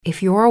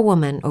If you're a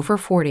woman over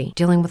 40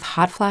 dealing with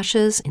hot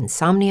flashes,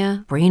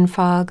 insomnia, brain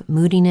fog,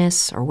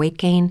 moodiness, or weight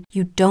gain,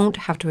 you don't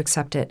have to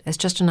accept it as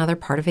just another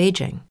part of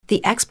aging.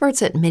 The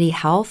experts at MIDI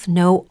Health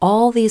know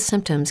all these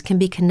symptoms can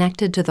be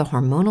connected to the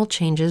hormonal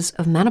changes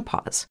of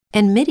menopause.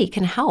 And MIDI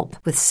can help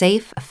with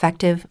safe,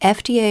 effective,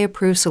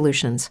 FDA-approved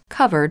solutions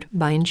covered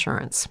by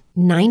insurance.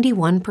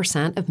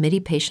 91% of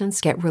MIDI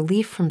patients get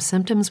relief from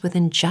symptoms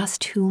within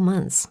just 2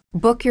 months.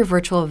 Book your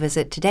virtual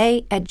visit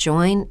today at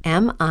joinmidi.com.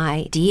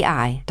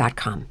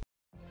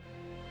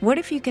 What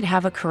if you could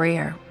have a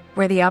career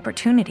where the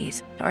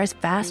opportunities are as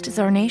vast as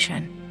our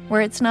nation,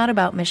 where it's not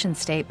about mission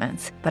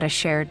statements, but a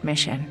shared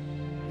mission?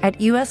 At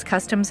U.S.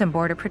 Customs and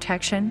Border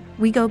Protection,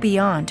 we go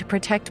beyond to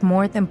protect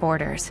more than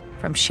borders.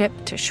 From ship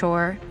to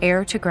shore,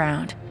 air to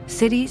ground,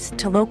 cities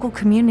to local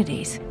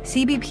communities,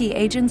 CBP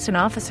agents and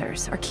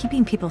officers are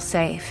keeping people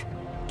safe.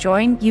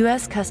 Join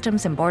U.S.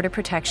 Customs and Border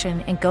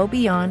Protection and go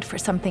beyond for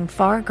something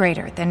far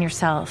greater than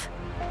yourself.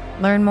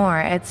 Learn more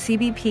at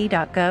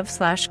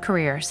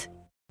cbp.gov/careers.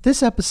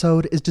 This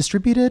episode is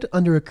distributed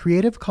under a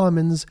Creative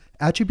Commons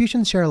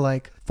Attribution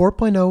Share-alike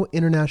 4.0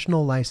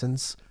 international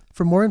license.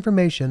 For more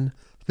information,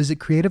 visit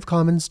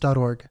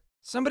creativecommons.org.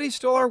 Somebody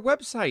stole our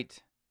website.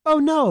 Oh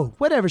no,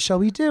 whatever shall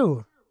we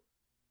do?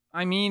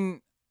 I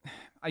mean,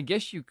 I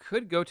guess you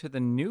could go to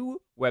the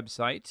new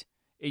website,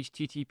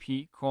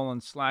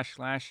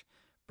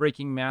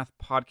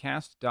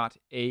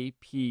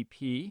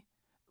 http://breakingmathpodcast.app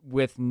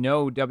with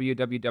no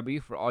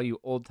www for all you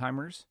old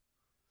timers.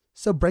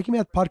 So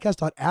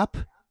breakingmathpodcast.app?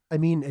 I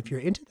mean, if you're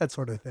into that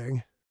sort of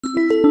thing.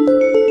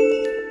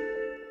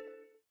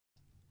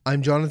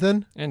 I'm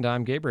Jonathan. And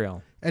I'm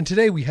Gabriel. And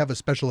today we have a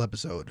special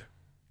episode.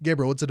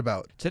 Gabriel, what's it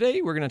about?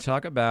 Today we're going to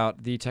talk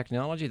about the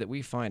technology that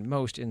we find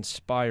most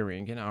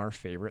inspiring in our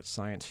favorite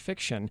science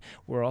fiction.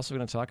 We're also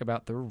going to talk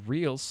about the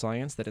real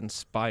science that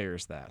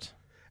inspires that.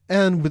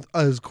 And with,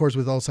 of course,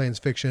 with all science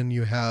fiction,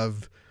 you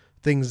have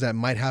things that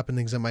might happen,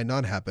 things that might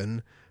not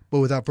happen. But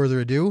without further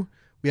ado,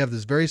 we have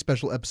this very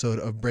special episode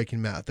of Breaking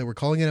Math that we're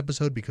calling an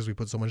episode because we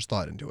put so much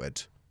thought into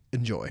it.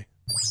 Enjoy.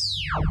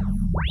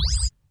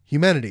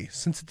 Humanity,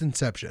 since its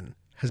inception,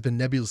 has been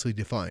nebulously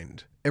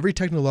defined. Every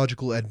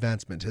technological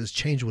advancement has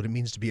changed what it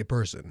means to be a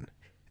person,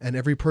 and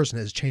every person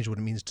has changed what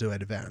it means to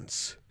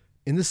advance.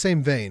 In the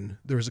same vein,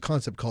 there is a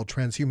concept called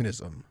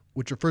transhumanism,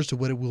 which refers to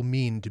what it will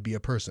mean to be a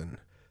person.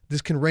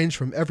 This can range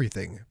from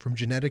everything from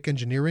genetic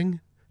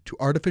engineering to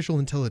artificial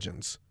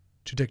intelligence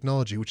to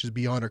technology which is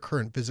beyond our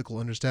current physical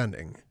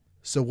understanding.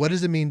 So what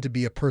does it mean to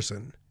be a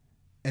person?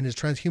 And is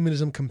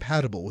transhumanism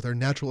compatible with our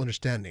natural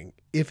understanding,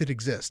 if it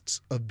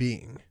exists, of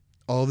being?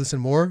 All of this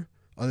and more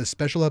on this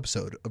special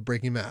episode of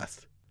Breaking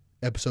Math.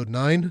 Episode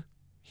 9,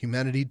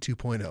 Humanity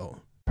 2.0.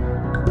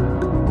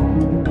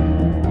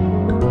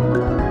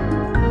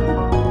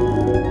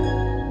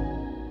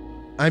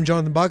 I'm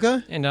Jonathan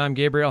Baca. And I'm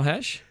Gabriel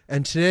Hesch.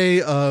 And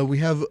today we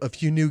have a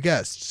few new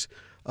guests.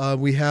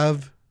 We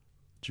have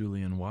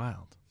Julian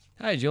Wild.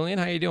 Hi, Julian.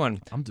 How you doing?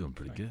 I'm doing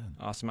pretty good.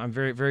 Awesome. I'm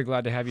very, very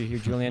glad to have you here,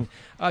 Julian.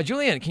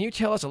 Julian, can you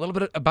tell us a little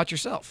bit about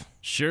yourself?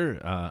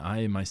 Sure.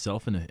 I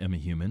myself am a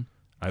human.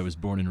 I was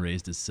born and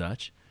raised as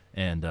such,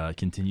 and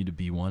continue to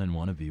be one and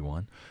want to be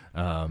one.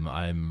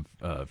 I'm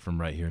from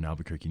right here in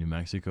Albuquerque, New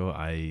Mexico.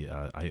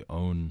 I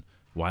own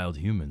Wild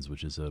Humans,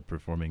 which is a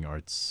performing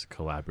arts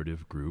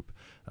collaborative group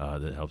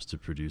that helps to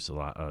produce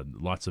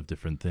lots of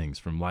different things,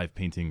 from live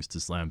paintings to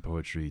slam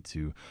poetry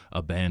to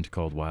a band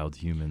called Wild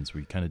Humans.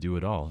 We kind of do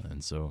it all.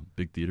 And so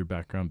big theater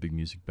background, big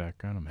music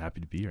background. I'm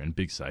happy to be here, and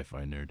big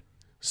sci-fi nerd.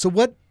 So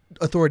what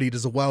authority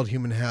does a wild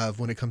human have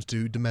when it comes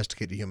to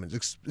domesticated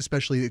humans,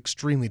 especially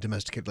extremely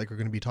domesticated, like we're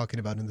going to be talking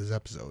about in this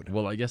episode?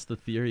 Well, I guess the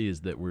theory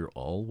is that we're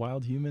all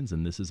wild humans,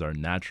 and this is our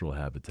natural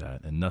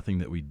habitat, and nothing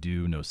that we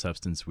do, no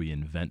substance we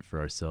invent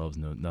for ourselves,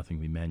 nothing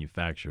we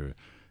manufacture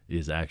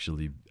is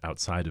actually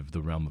outside of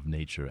the realm of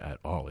nature at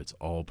all. It's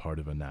all part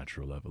of a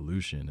natural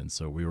evolution, and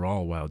so we're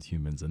all wild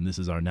humans, and this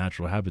is our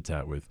natural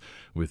habitat with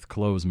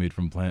clothes made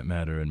from plant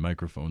matter and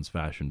microphones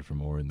fashioned from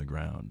ore in the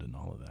ground and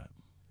all of that.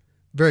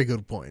 Very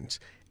good point.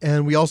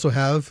 And we also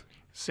have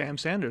Sam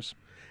Sanders.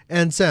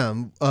 And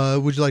Sam,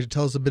 would you like to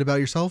tell us a bit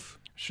about yourself?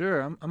 Sure.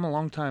 I'm a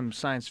longtime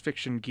science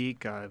fiction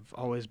geek. I've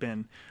always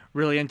been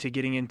really into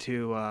getting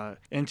into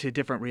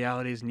different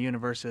realities and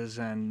universes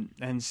and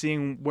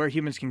seeing where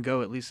humans can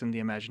go, at least in the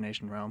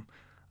imagination realm.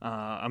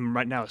 I'm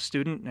right now a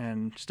student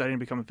and studying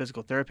to become a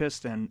physical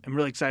therapist, and I'm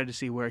really excited to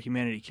see where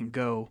humanity can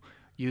go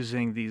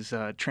using these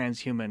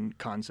transhuman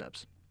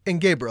concepts. And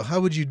Gabriel,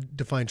 how would you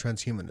define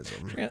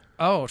transhumanism?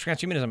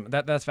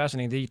 Transhumanism. That's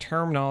fascinating. The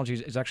terminology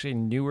is actually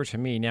newer to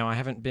me. Now, I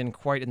haven't been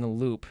quite in the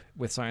loop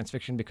with science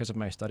fiction because of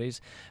my studies,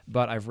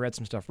 but I've read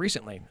some stuff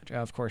recently.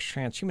 Of course,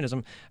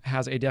 transhumanism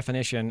has a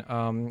definition.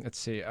 Let's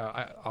see.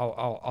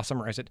 I'll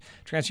summarize it.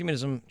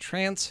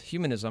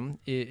 Transhumanism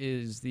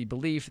is the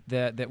belief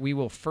that we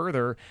will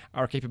further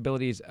our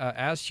capabilities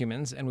as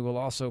humans, and we will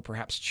also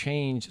perhaps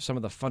change some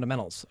of the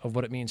fundamentals of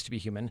what it means to be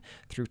human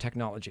through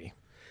technology.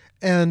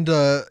 And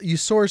you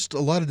sourced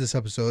a lot of this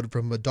episode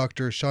from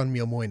Dr. Sean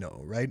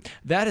Moino, right?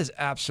 That is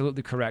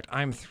absolutely correct.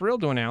 I'm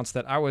thrilled to announce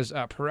that I was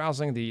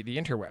perusing the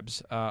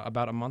interwebs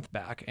about a month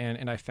back,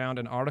 and I found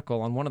an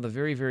article on one of the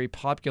very, very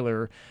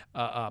popular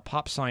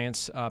pop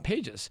science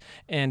pages.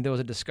 And there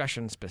was a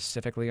discussion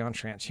specifically on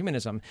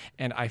transhumanism.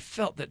 And I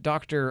felt that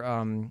Dr.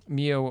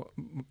 Mio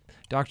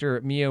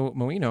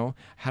Moino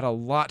had a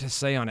lot to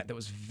say on it that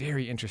was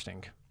very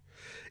interesting.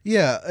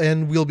 Yeah,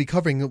 and we'll be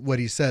covering what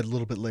he said a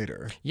little bit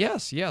later.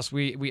 Yes,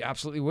 we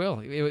absolutely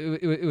will.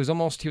 It was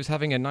almost, he was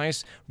having a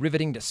nice,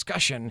 riveting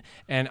discussion,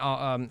 and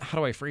how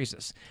do I phrase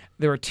this?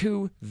 There were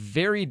two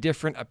very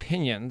different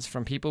opinions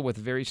from people with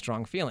very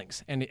strong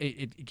feelings, and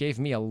it gave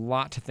me a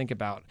lot to think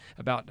about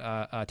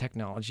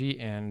technology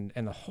and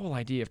the whole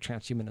idea of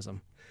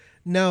transhumanism.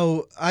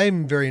 Now,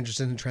 I'm very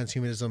interested in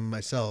transhumanism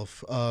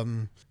myself.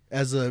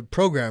 As a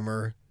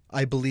programmer,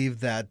 I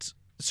believe that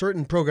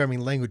certain programming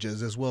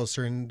languages, as well as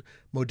certain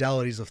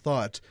modalities of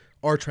thought,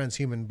 are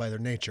transhuman by their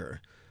nature.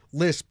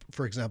 Lisp,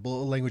 for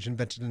example, a language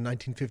invented in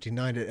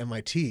 1959 at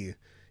MIT,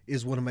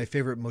 is one of my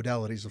favorite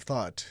modalities of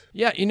thought.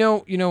 Yeah,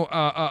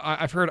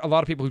 I've heard a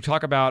lot of people who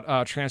talk about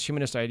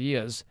transhumanist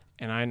ideas,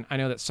 and I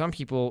know that some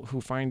people who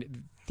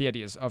find the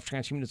ideas of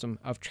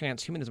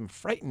transhumanism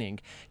frightening.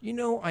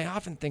 I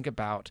often think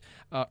about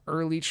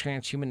early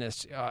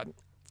transhumanists.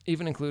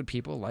 Even include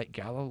people like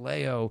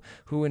Galileo,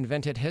 who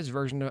invented his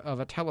version of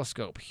a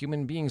telescope.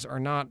 Human beings are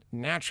not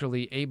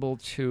naturally able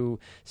to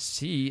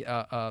see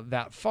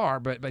that far,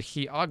 but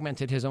he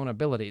augmented his own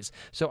abilities.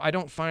 So I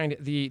don't find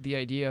the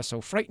idea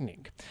so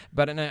frightening.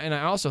 But and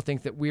I also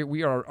think that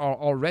we are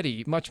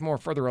already much more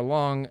further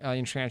along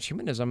in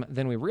transhumanism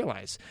than we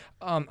realize.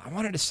 I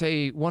wanted to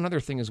say one other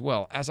thing as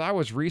well. As I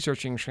was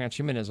researching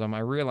transhumanism, I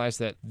realized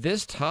that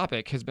this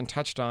topic has been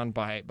touched on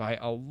by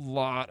a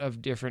lot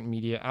of different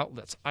media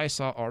outlets. I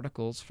saw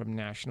articles from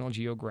National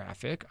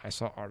Geographic. I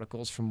saw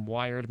articles from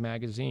Wired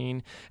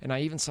magazine, and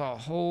I even saw a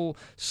whole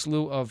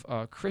slew of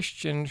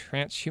Christian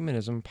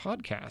transhumanism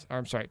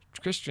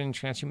Christian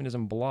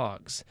transhumanism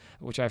blogs,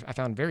 which I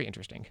found very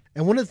interesting.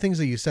 And one of the things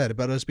that you said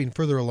about us being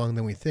further along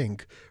than we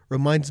think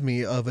reminds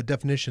me of a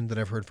definition that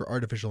I've heard for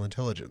artificial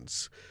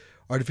intelligence.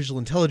 Artificial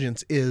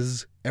intelligence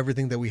is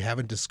everything that we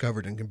haven't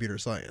discovered in computer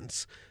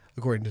science,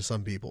 according to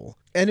some people.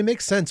 And it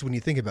makes sense when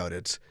you think about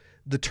it.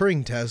 The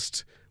Turing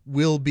test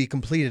will be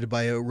completed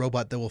by a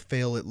robot that will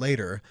fail it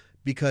later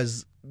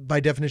because, by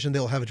definition,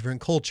 they'll have a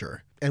different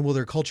culture. And will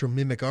their culture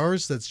mimic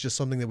ours? That's just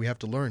something that we have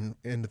to learn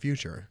in the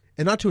future.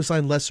 And not to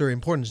assign lesser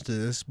importance to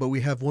this, but we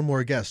have one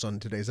more guest on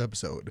today's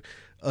episode.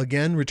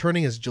 Again,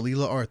 returning as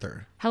Jalila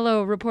Arthur.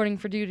 Hello, reporting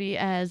for duty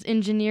as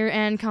engineer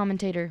and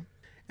commentator.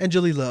 And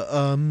Jalila,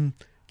 can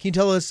you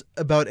tell us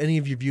about any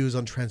of your views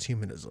on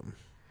transhumanism?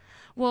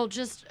 Well,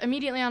 just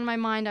immediately on my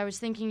mind, I was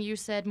thinking you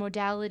said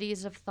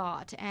modalities of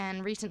thought.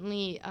 And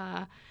recently,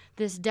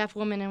 this deaf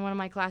woman in one of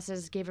my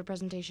classes gave a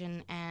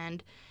presentation,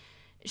 and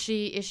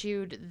she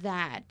issued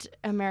that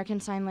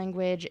American Sign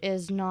Language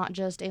is not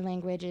just a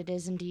language; it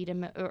is indeed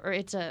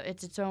it's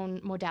its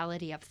own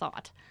modality of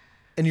thought.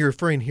 And you're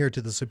referring here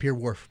to the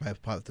Sapir-Whorf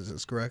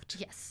hypothesis, correct?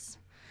 Yes.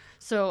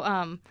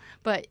 So,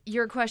 but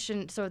your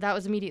question, so that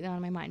was immediately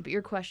on my mind. But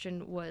your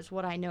question was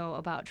what I know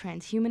about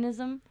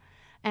transhumanism.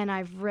 And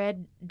I've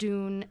read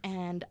Dune,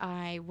 and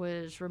I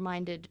was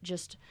reminded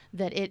just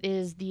that it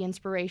is the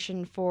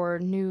inspiration for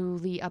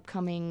newly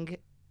upcoming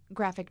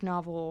graphic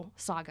novel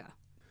saga.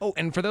 Oh,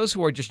 and for those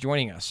who are just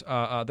joining us,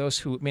 those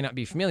who may not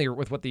be familiar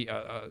with what the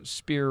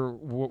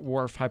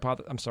Sapir-Whorf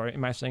hypothesis... I'm sorry,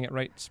 am I saying it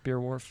right?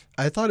 Sapir-Whorf?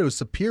 I thought it was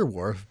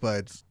Sapir-Whorf,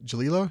 but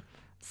Jalila?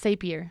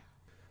 Sapir.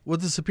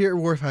 What the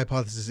Sapir-Whorf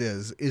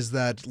hypothesis is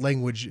that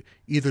language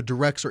either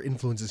directs or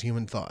influences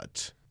human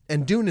thought.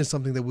 And Dune is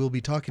something that we'll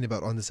be talking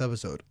about on this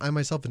episode. I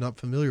myself am not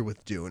familiar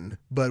with Dune,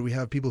 but we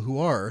have people who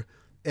are,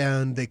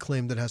 and they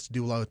claim that it has to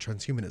do a lot with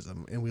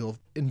transhumanism, and we'll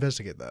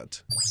investigate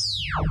that.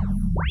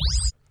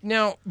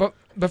 Now, but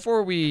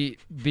before we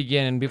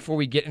begin, before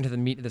we get into the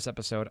meat of this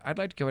episode, I'd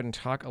like to go ahead and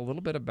talk a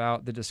little bit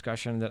about the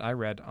discussion that I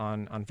read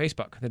on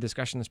Facebook, the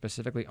discussion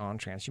specifically on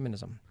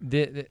transhumanism.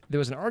 There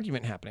was an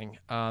argument happening,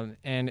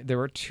 and there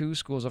were two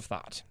schools of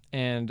thought.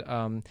 And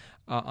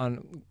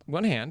on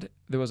one hand,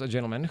 there was a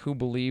gentleman who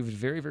believed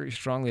very, very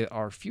strongly that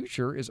our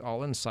future is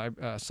all in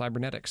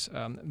cybernetics.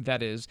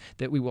 That is,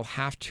 that we will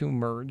have to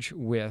merge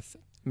with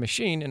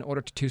machine in order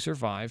to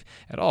survive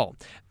at all.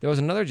 There was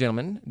another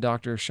gentleman,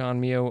 Dr.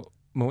 Sean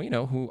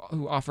Moino,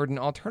 who offered an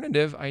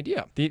alternative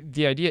idea.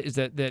 The idea is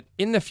that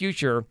in the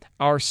future,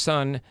 our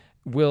sun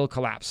will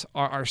collapse.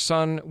 Our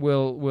sun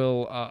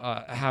will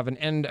have an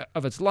end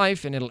of its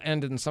life, and it'll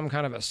end in some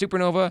kind of a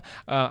supernova.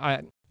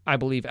 I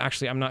believe,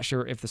 actually, I'm not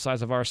sure if the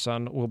size of our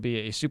sun will be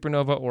a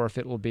supernova or if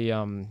it will be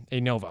a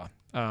nova.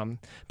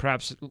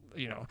 Perhaps,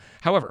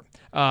 however,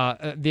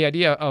 the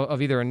idea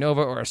of either a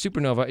nova or a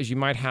supernova is you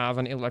might have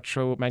an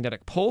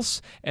electromagnetic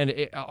pulse,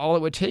 and all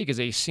it would take is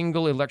a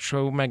single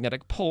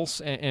electromagnetic pulse,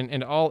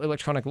 and all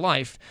electronic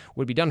life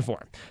would be done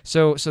for.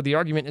 So the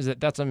argument is that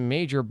that's a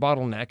major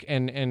bottleneck,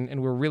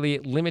 and we're really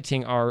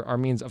limiting our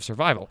means of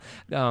survival.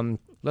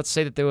 let's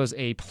say that there was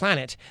a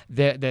planet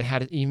that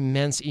had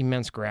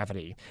immense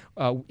gravity.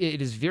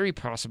 It is very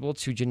possible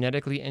to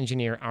genetically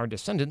engineer our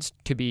descendants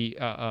to be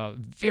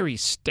very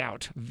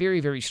stout,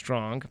 very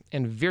strong,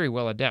 and very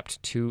well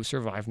adept to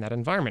survive in that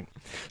environment.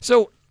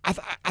 So I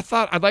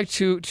thought I'd like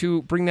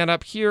to bring that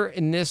up here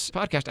in this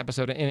podcast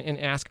episode and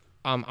ask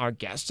our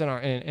guests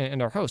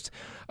and our hosts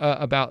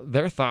about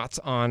their thoughts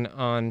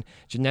on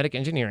genetic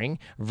engineering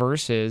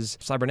versus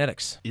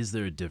cybernetics. Is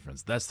there a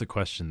difference? That's the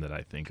question that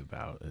I think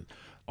about.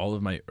 All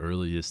of my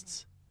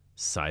earliest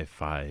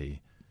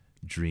sci-fi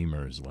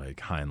dreamers, like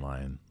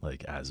Heinlein,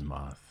 like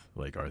Asimov,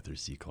 like Arthur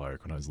C.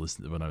 Clarke, when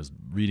I was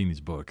reading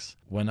these books,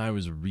 when I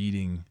was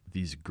reading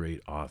these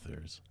great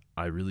authors,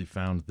 I really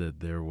found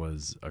that there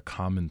was a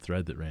common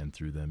thread that ran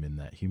through them in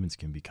that humans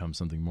can become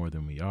something more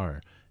than we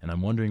are. And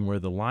I'm wondering where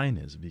the line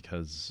is,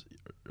 because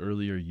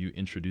earlier you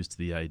introduced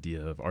the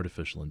idea of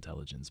artificial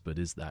intelligence, but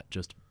is that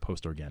just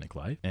post-organic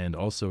life? And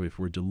also, if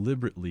we're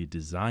deliberately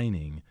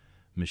designing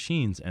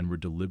machines and we're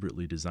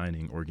deliberately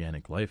designing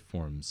organic life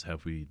forms,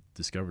 have we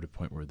discovered a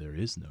point where there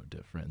is no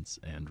difference?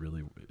 And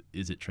really,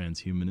 is it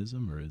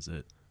transhumanism or is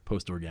it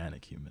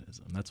post-organic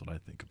humanism? That's what I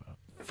think about.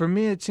 For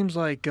me, it seems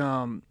like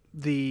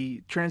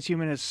the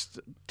transhumanist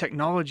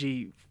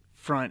technology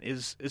front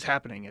is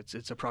happening.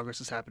 It's a progress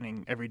that's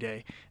happening every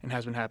day and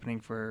has been happening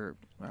for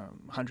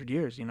 100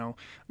 years. You know,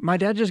 my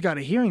dad just got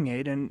a hearing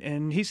aid,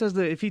 and he says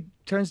that if he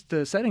turns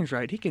the settings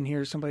right, he can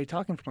hear somebody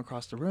talking from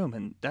across the room,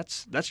 and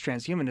that's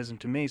transhumanism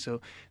to me.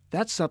 So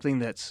that's something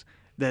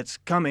that's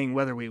coming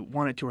whether we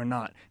want it to or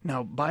not.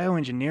 Now,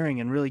 bioengineering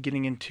and really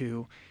getting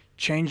into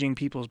changing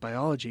people's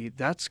biology,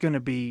 that's going to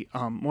be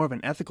more of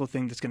an ethical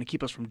thing that's going to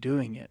keep us from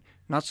doing it.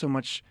 Not so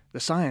much the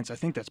science. I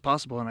think that's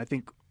possible, and I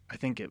think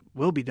it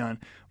will be done,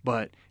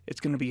 but it's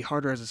going to be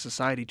harder as a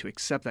society to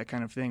accept that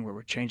kind of thing where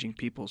we're changing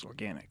people's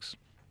organics.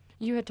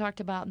 You had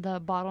talked about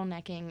the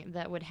bottlenecking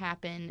that would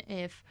happen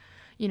if,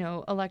 you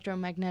know,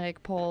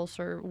 electromagnetic pulse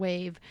or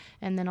wave,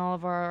 and then all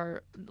of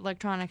our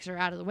electronics are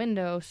out of the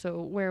window.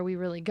 So where are we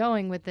really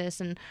going with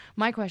this? And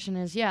my question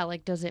is,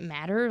 does it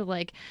matter?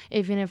 Like,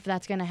 even if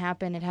that's going to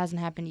happen, it hasn't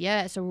happened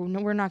yet. So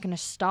we're not going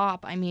to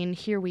stop. I mean,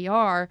 here we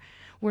are.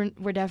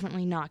 We're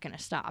definitely not going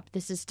to stop.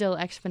 This is still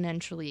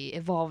exponentially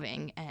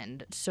evolving.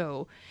 And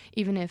so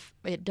even if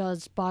it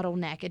does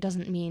bottleneck, it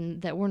doesn't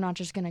mean that we're not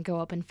just going to go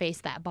up and face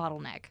that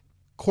bottleneck.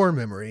 Core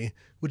memory,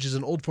 which is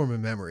an old form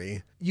of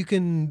memory, you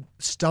can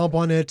stomp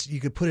on it, you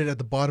could put it at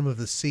the bottom of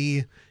the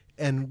sea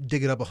and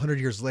dig it up 100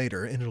 years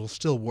later, and it'll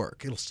still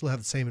work. It'll still have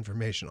the same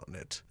information on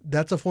it.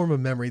 That's a form of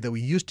memory that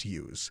we used to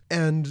use.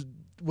 And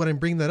what I'm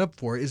bringing that up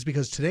for is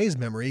because today's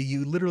memory,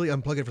 you literally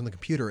unplug it from the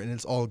computer and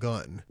it's all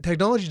gone.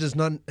 Technology does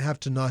not have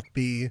to not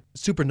be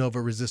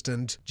supernova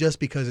resistant just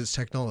because it's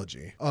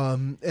technology.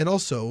 And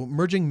also,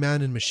 merging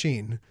man and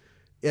machine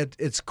at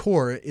its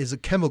core is a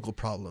chemical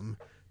problem,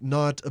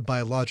 not a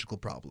biological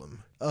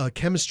problem.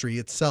 Chemistry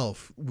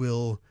itself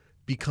will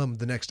become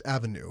the next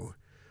avenue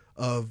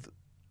of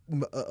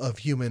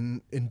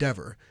human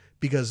endeavor,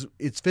 because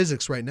it's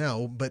physics right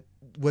now, but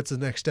what's the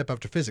next step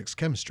after physics?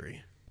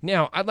 Chemistry.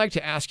 Now, I'd like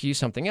to ask you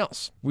something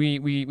else.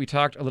 We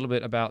talked a little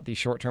bit about the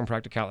short-term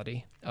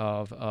practicality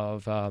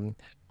of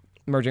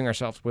merging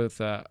ourselves with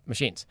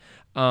machines.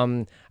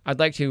 I'd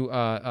like to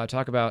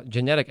talk about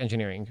genetic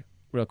engineering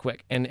real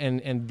quick,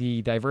 and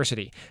the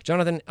diversity.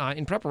 Jonathan,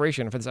 in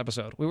preparation for this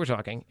episode, we were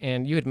talking,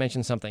 and you had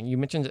mentioned something. You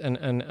mentioned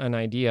an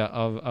idea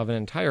of an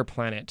entire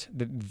planet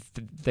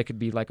that could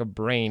be like a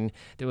brain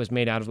that was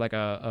made out of like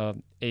a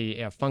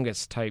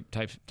fungus type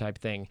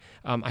thing.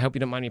 I hope you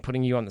don't mind me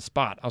putting you on the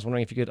spot. I was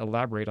wondering if you could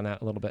elaborate on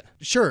that a little bit.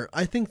 Sure.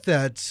 I think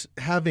that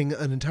having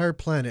an entire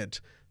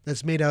planet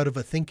that's made out of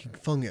a thinking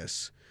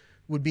fungus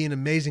would be an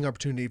amazing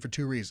opportunity for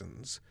two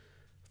reasons.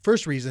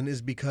 First reason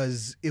is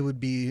because it would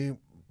be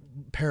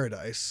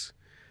paradise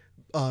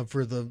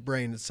for the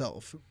brain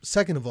itself.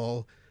 Second of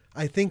all,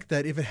 I think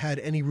that if it had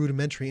any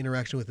rudimentary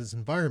interaction with its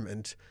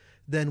environment,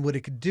 then what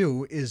it could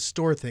do is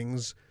store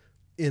things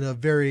in a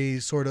very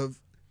sort of...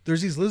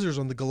 There's these lizards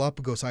on the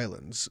Galapagos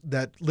Islands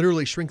that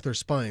literally shrink their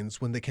spines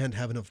when they can't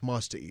have enough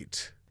moss to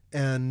eat.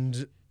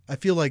 And I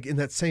feel like in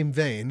that same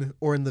vein,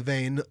 or in the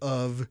vein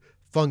of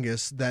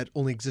fungus that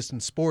only exists in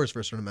spores for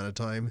a certain amount of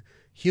time,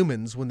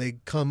 humans, when they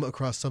come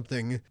across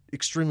something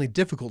extremely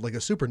difficult like a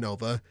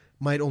supernova,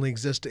 might only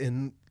exist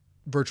in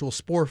virtual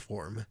spore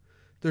form.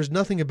 There's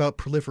nothing about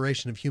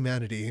proliferation of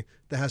humanity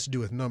that has to do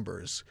with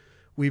numbers.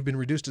 We've been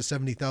reduced to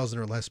 70,000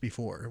 or less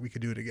before. We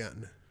could do it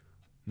again.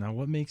 Now,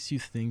 what makes you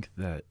think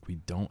that we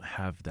don't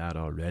have that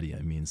already?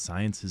 I mean,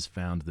 science has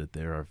found that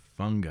there are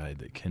fungi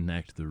that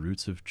connect the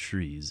roots of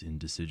trees in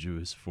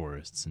deciduous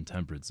forests and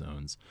temperate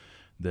zones,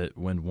 that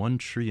when one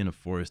tree in a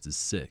forest is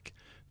sick,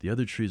 the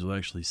other trees will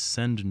actually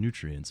send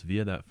nutrients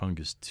via that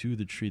fungus to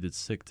the tree that's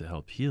sick to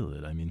help heal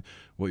it. I mean,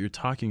 what you're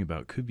talking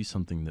about could be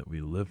something that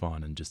we live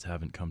on and just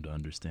haven't come to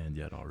understand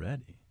yet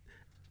already.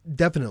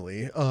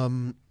 Definitely.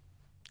 And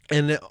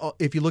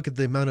if you look at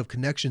the amount of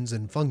connections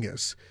in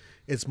fungus,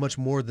 it's much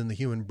more than the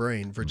human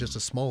brain for just a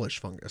smallish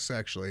fungus,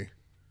 actually.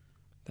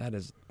 That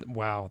is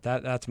wow.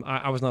 That's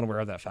I was not aware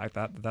of that fact.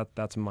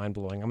 That's mind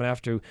blowing. I'm gonna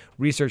have to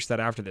research that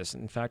after this.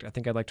 In fact, I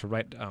think I'd like to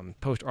write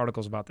post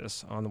articles about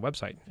this on the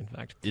website. In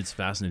fact, it's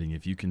fascinating.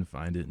 If you can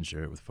find it and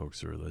share it with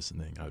folks who are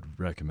listening, I would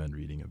recommend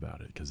reading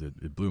about it because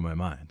it blew my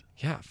mind.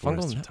 Yeah,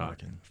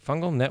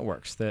 fungal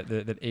networks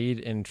that aid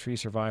in tree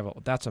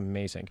survival. That's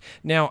amazing.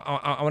 Now,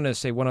 I want to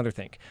say one other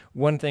thing.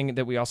 One thing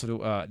that we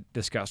also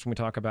discussed when we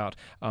talk about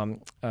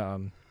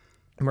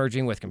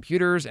merging with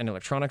computers and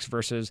electronics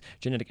versus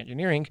genetic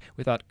engineering,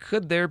 we thought,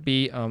 could there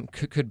be,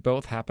 could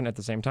both happen at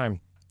the same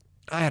time?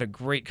 I had a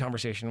great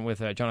conversation with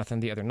Jonathan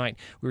the other night.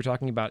 We were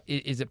talking about,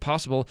 is it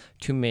possible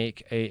to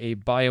make a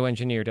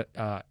bioengineered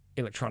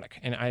electronic?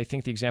 And I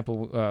think the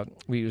example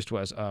we used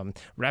was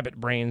rabbit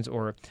brains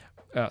or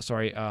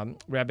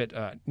rabbit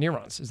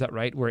neurons. Is that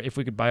right? Where if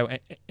we could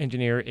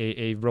bioengineer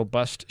a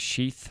robust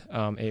sheath,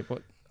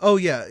 Oh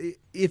yeah,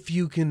 if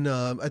you can,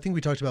 I think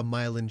we talked about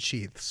myelin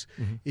sheaths.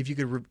 Mm-hmm. If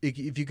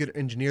you could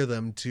engineer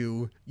them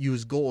to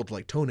use gold,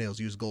 like toenails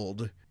use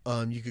gold,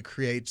 you could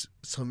create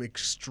some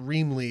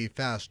extremely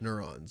fast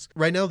neurons.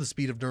 Right now, the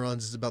speed of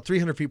neurons is about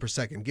 300 feet per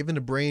second. Given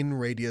a brain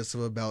radius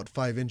of about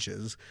 5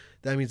 inches,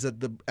 that means that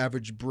the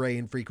average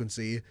brain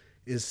frequency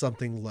is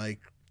something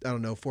like,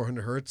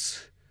 400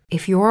 hertz.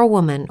 If you're a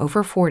woman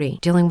over 40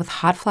 dealing with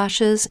hot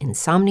flashes,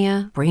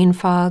 insomnia, brain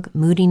fog,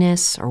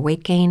 moodiness, or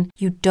weight gain,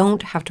 you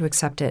don't have to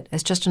accept it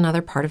as just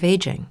another part of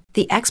aging.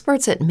 The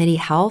experts at MIDI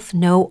Health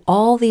know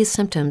all these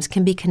symptoms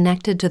can be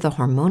connected to the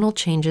hormonal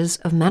changes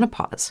of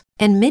menopause.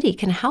 And MIDI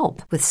can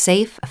help with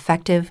safe,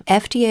 effective,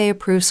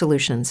 FDA-approved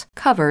solutions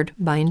covered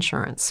by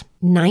insurance.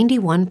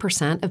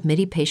 91% of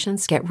MIDI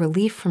patients get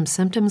relief from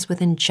symptoms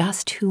within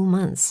just 2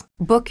 months.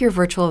 Book your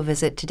virtual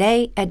visit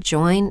today at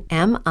joinmidi.com.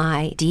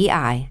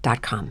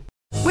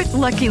 With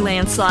Lucky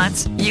Land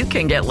Slots, you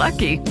can get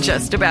lucky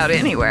just about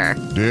anywhere.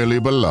 Dearly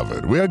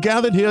beloved, we are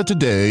gathered here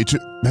today to...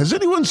 Has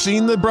anyone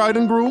seen the bride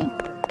and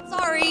groom?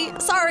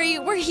 Sorry,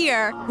 we're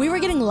here. We were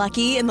getting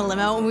lucky in the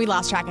limo and we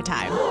lost track of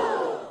time.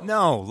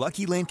 No,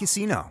 Lucky Land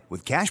Casino,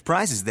 with cash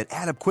prizes that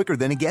add up quicker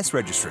than a guest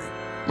registry.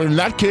 In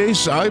that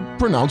case, I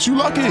pronounce you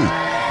lucky.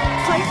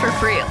 Play for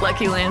free at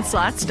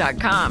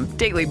LuckyLandSlots.com.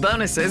 Daily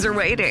bonuses are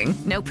waiting.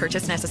 No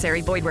purchase necessary.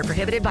 Void where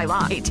prohibited by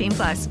law.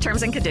 18+.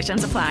 Terms and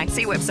conditions apply.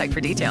 See website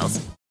for details.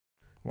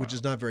 Which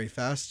is not very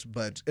fast,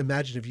 but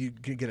imagine if you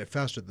could get it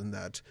faster than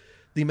that.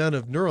 The amount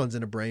of neurons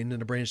in a brain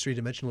is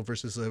 3-dimensional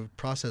versus a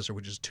processor,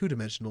 which is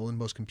 2-dimensional in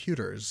most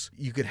computers.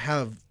 You could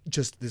have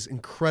just this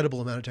incredible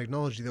amount of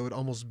technology that would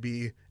almost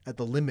be at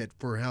the limit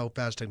for how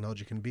fast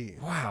technology can be.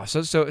 Wow.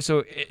 So,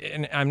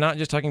 and I'm not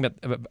just talking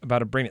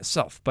about a brain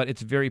itself, but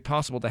it's very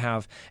possible to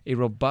have a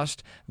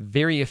robust,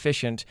 very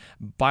efficient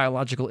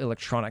biological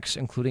electronics,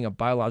 including a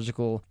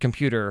biological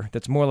computer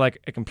that's more like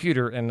a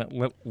computer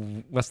and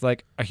less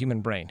like a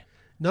human brain.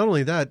 Not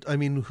only that,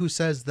 who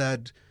says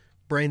that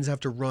brains have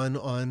to run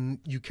on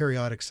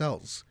eukaryotic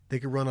cells? They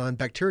could run on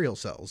bacterial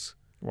cells,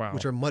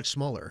 which are much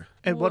smaller.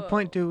 At what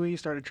point do we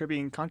start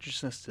attributing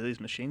consciousness to these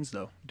machines,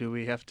 though? Do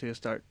we have to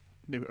start?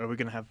 Are we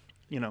going to have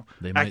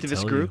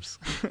activist groups?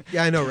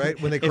 Yeah, I know, right?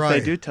 When they cry. If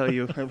they do tell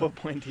you, at what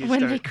point do you when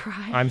start? They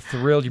cry. I'm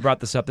thrilled you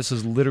brought this up. This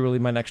is literally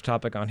my next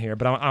topic on here,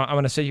 but I'm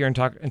going to sit here and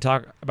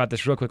talk about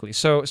this real quickly.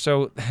 So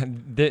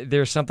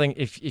there's something,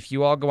 if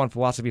you all go on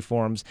philosophy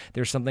forums,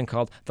 there's something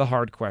called the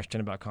hard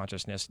question about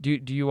consciousness. Do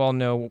you all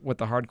know what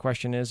the hard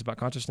question is about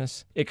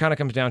consciousness? It kind of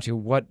comes down to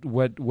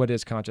what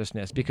is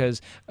consciousness,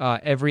 because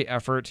every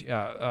effort,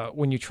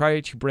 when you try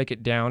to break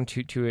it down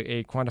to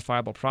a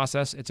quantifiable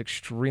process, it's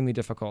extremely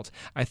difficult.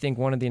 I think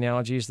one of the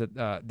analogies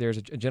that there's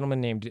a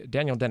gentleman named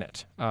Daniel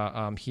Dennett.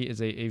 He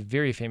is a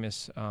very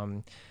famous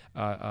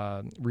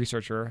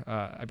researcher.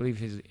 I believe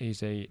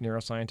he's a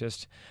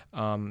neuroscientist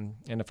and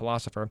a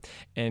philosopher,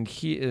 and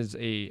he is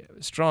a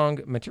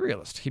strong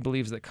materialist. He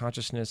believes that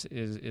consciousness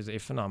is a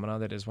phenomena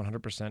that is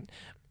 100%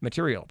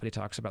 material, but he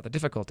talks about the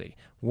difficulty.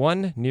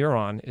 One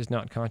neuron is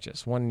not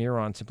conscious. One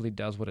neuron simply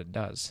does what it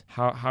does.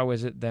 How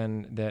is it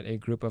then that a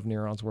group of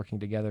neurons working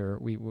together,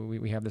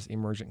 we have this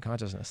emergent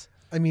consciousness?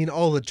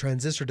 All the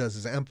transistor does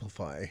is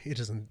amplify. It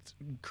doesn't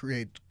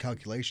create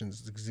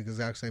calculations. It's the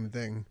exact same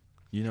thing.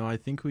 I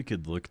think we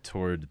could look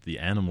toward the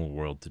animal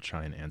world to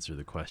try and answer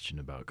the question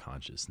about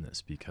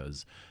consciousness,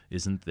 because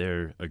isn't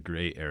there a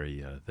gray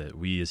area that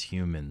we as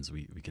humans,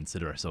 we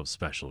consider ourselves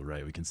special,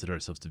 right? We consider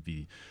ourselves to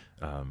be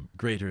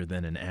greater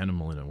than an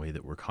animal in a way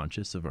that we're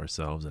conscious of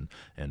ourselves.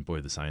 And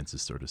boy, the science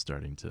is sort of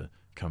starting to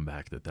come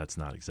back that that's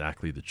not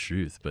exactly the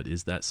truth. But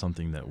is that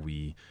something that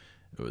we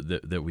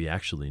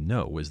actually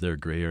know? Was there a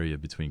gray area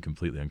between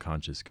completely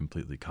unconscious,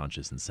 completely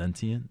conscious, and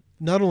sentient?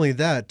 Not only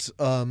that,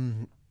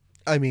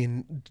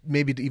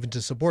 maybe even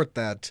to support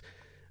that,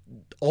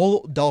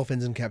 all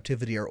dolphins in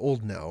captivity are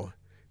old now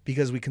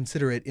because we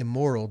consider it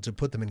immoral to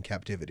put them in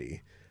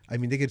captivity.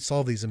 They could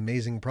solve these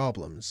amazing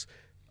problems.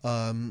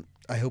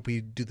 I hope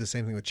we do the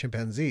same thing with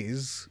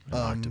chimpanzees.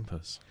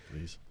 Octopus,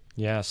 please.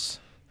 Yes.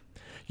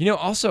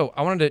 Also,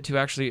 I wanted to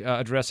actually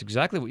address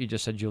exactly what you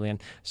just said, Julian.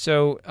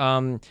 So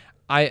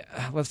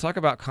Let's talk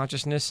about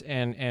consciousness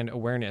and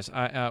awareness.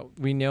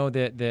 We know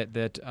that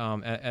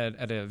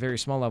at a very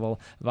small level,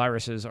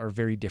 viruses are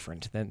very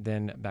different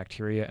than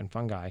bacteria and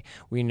fungi.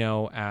 We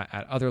know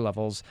at other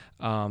levels,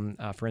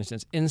 for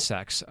instance,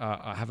 insects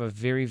have a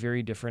very,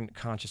 very different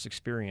conscious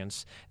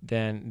experience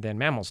than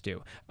mammals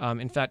do.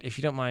 In fact, if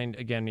you don't mind,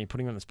 again, me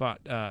putting you on the spot,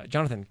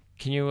 Jonathan,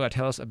 can you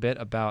tell us a bit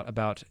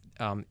about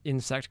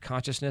insect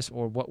consciousness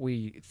or what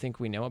we think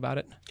we know about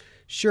it?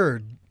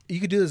 Sure. You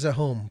could do this at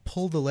home.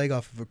 Pull the leg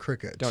off of a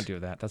cricket. Don't do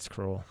that. That's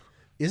cruel.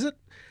 Is it?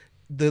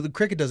 The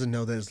cricket doesn't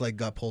know that its leg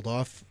got pulled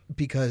off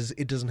because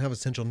it doesn't have a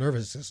central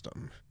nervous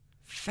system.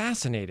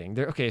 Fascinating.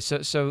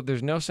 So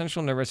there's no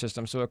central nervous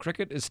system. So a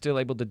cricket is still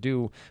able to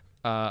do.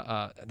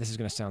 This is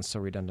going to sound so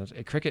redundant.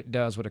 A cricket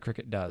does what a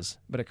cricket does,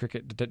 but a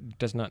cricket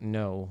does not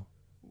know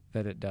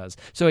that it does.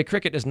 So a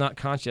cricket is not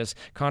conscious,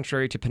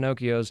 contrary to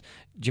Pinocchio's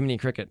Jiminy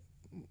Cricket.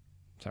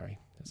 Sorry,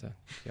 that's a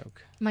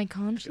joke. My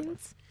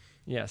conscience?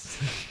 Yes.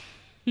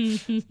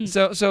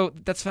 So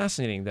that's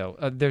fascinating, though.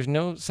 There's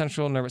no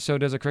central nervous. So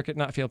does a cricket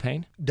not feel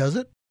pain? Does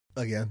it?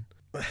 Again.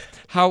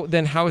 How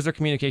is their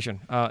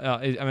communication?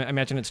 I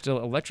imagine it's still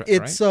electric,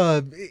 right?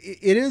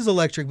 It is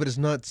electric, but it's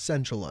not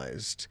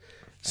centralized.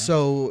 Okay.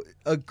 So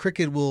a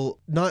cricket will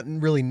not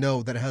really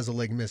know that it has a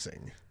leg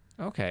missing.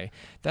 Okay,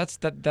 that's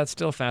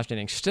still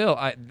fascinating. Still,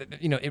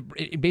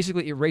 it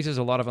basically raises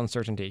a lot of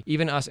uncertainty.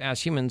 Even us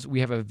as humans, we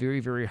have a very,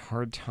 very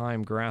hard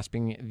time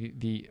grasping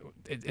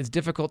it's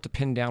difficult to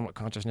pin down what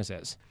consciousness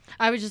is.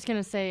 I was just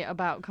gonna say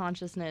about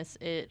consciousness,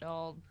 it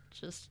all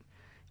just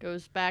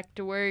goes back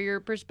to where your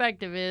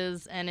perspective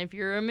is. And if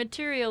you're a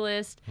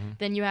materialist,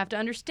 then you have to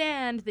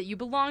understand that you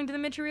belong to the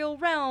material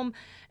realm.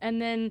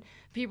 And then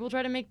people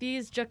try to make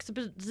these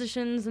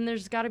juxtapositions, and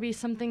there's got to be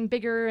something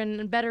bigger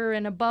and better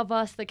and above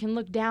us that can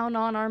look down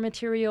on our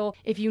material.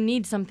 If you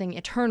need something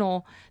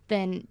eternal,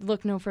 then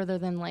look no further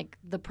than like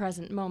the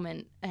present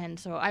moment. And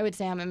so I would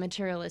say I'm a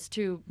materialist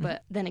too,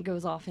 but then it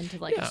goes off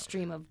into a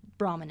stream of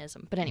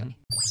Brahmanism. But anyway.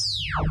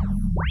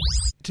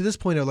 To this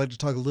point, I'd like to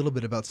talk a little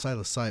bit about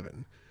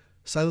psilocybin.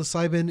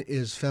 Psilocybin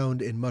is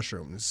found in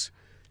mushrooms,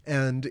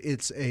 and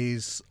it's a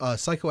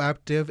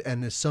psychoactive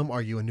and, as some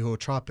argue, a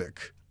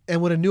nootropic.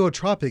 And what a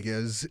nootropic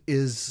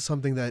is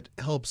something that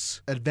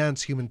helps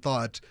advance human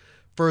thought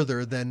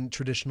further than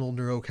traditional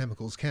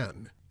neurochemicals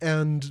can.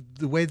 And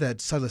the way that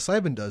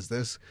psilocybin does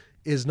this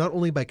is not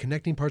only by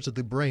connecting parts of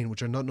the brain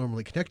which are not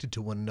normally connected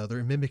to one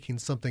another, mimicking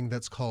something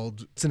that's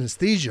called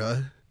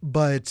synesthesia,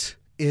 but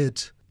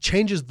it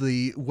changes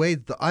the way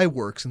the eye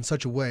works in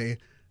such a way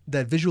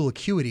that visual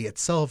acuity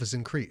itself is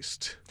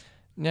increased.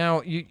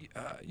 Now, you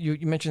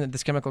mentioned that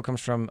this chemical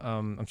comes from,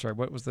 I'm sorry,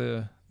 what was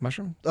the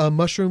mushroom?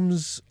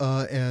 Mushrooms,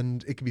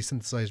 and it can be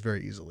synthesized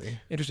very easily.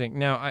 Interesting.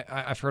 Now,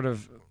 I've heard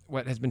of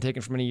what has been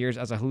taken for many years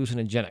as a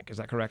hallucinogenic. Is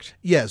that correct?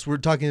 Yes, we're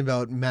talking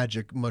about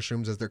magic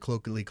mushrooms, as they're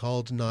colloquially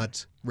called,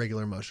 not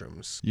regular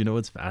mushrooms. You know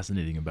what's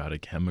fascinating about a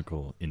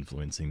chemical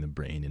influencing the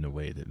brain in a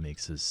way that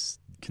makes us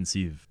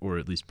conceive, or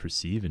at least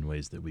perceive in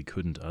ways that we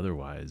couldn't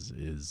otherwise,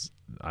 is,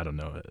 I don't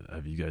know,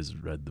 have you guys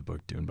read the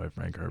book Dune by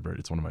Frank Herbert?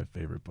 It's one of my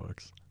favorite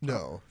books.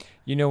 No.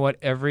 You know what?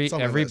 Every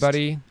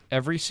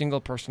single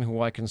person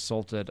who I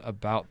consulted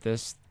about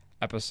this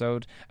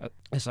episode,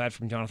 aside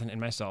from Jonathan and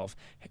myself,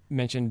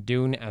 mentioned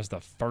Dune as the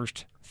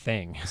first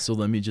thing. So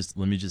let me just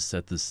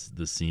set the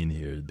scene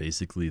here.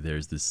 Basically,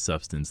 there's this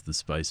substance, the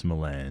spice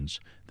melange,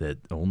 that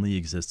only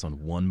exists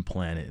on one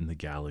planet in the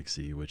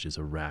galaxy, which is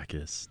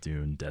Arrakis,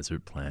 Dune,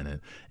 desert planet.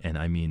 And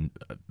I mean,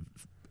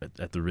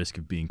 at the risk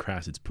of being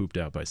crass, it's pooped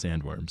out by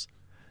sandworms.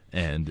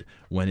 And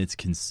when it's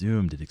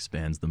consumed, it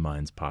expands the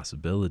mind's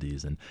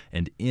possibilities.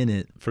 And in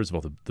it, first of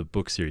all, the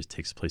book series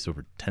takes place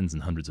over tens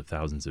and hundreds of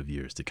thousands of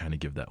years to kind of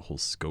give that whole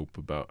scope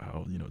about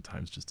how,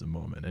 time's just a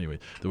moment. Anyway,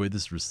 the way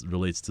this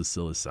relates to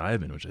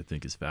psilocybin, which I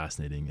think is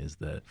fascinating, is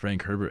that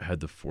Frank Herbert had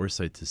the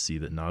foresight to see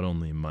that not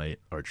only might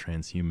our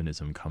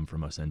transhumanism come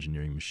from us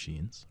engineering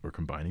machines or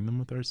combining them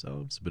with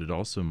ourselves, but it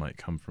also might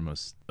come from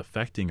us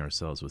affecting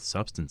ourselves with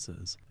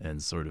substances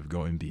and sort of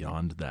going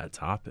beyond that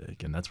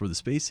topic. And that's where the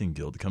Spacing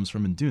Guild comes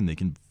from in Dune. They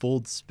can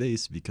fold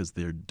space because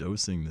they're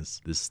dosing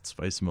this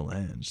spice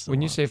melange.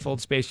 When you say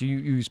fold space,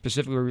 you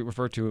specifically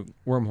refer to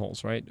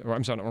wormholes, right? Or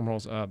I'm sorry, not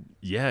wormholes.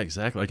 Yeah,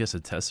 exactly. I guess a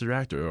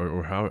tesseract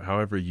or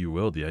however you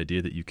will. The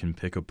idea that you can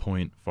pick a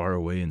point far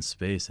away in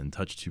space and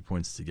touch 2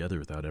 points together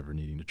without ever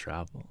needing to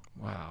travel.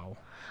 Wow.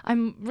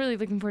 I'm really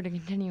looking forward to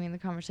continuing the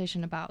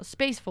conversation about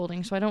space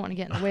folding, so I don't want to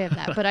get in the way of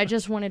that. But I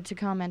just wanted to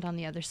comment on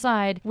the other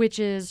side, which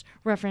is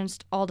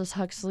referenced Aldous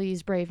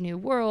Huxley's Brave New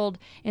World.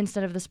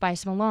 Instead of the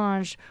spice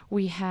melange,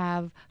 we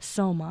have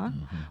soma,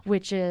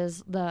 which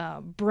is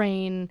the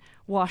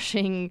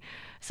brain-washing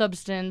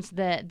substance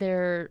that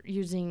they're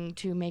using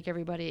to make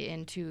everybody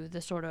into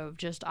the sort of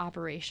just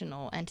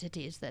operational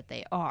entities that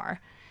they are.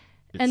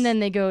 And then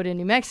they go to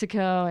New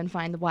Mexico and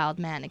find the wild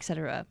man,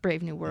 etc.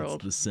 Brave New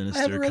World. It's the sinister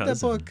I haven't read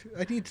cousin.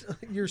 that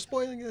book. You're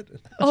spoiling it.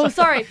 Oh,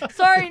 sorry,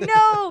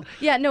 no.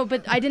 Yeah, no,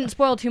 but I didn't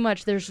spoil too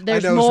much. There's I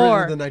know,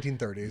 more. It was written in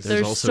the 1930s.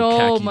 There's also so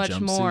khaki much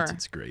jumpsuits. more.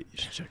 It's great. You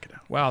should check it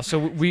out. Wow. So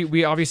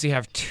we obviously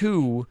have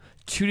two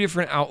two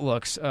different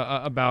outlooks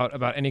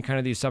about any kind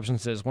of these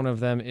substances. One of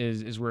them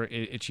is where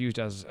it's used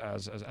as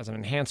an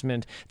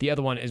enhancement. The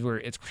other one is where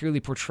it's clearly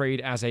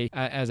portrayed as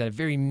a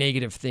very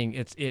negative thing.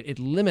 It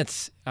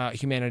limits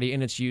humanity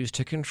in its use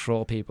to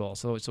control people.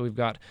 So we've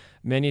got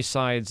many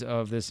sides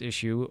of this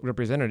issue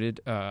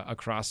represented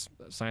across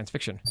science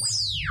fiction.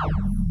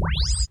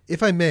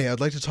 If I may, I'd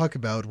like to talk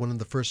about one of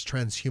the first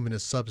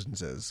transhumanist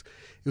substances.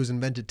 It was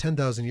invented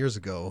 10,000 years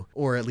ago,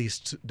 or at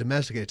least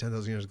domesticated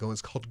 10,000 years ago.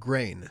 It's called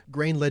grain.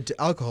 Grain led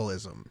to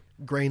alcoholism.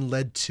 Grain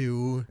led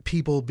to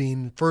people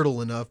being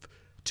fertile enough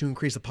to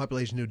increase the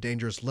population to a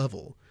dangerous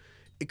level.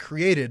 It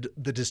created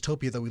the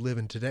dystopia that we live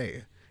in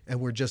today, and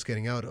we're just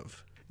getting out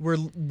of. We're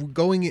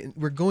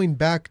going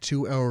back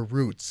to our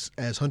roots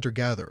as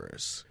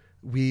hunter-gatherers.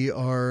 We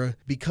are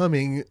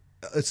becoming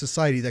a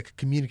society that could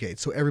communicate,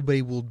 so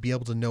everybody will be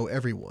able to know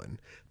everyone.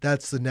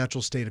 That's the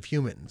natural state of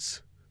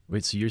humans.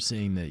 Wait, so you're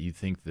saying that you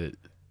think that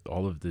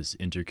all of this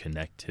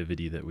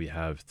interconnectivity that we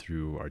have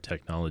through our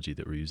technology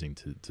that we're using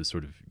to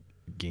sort of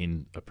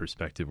gain a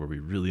perspective where we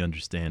really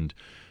understand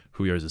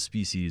who we are as a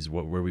species,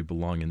 where we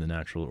belong in the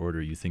natural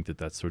order, you think that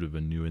that's sort of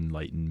a new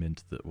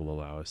enlightenment that will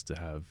allow us to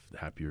have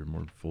happier,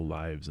 more full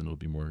lives, and it'll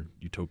be more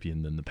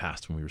utopian than the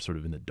past when we were sort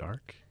of in the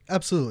dark?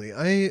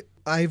 Absolutely.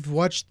 I've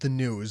watched the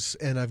news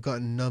and I've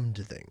gotten numb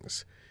to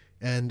things,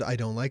 and I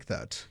don't like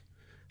that.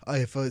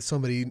 If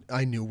somebody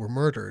I knew were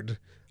murdered,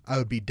 I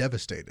would be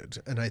devastated,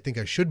 and I think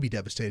I should be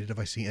devastated if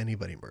I see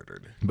anybody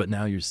murdered. But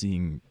now you're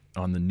seeing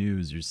on the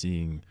news, you're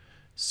seeing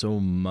so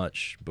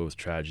much both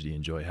tragedy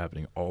and joy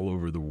happening all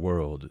over the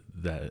world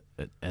that,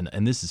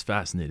 and this is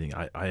fascinating.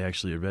 I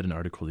actually read an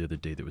article the other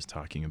day that was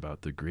talking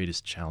about the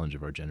greatest challenge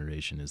of our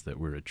generation is that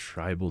we're a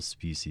tribal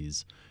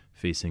species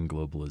facing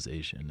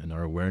globalization, and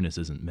our awareness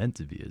isn't meant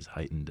to be as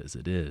heightened as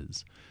it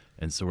is.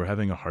 And so we're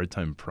having a hard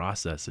time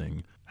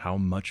processing how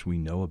much we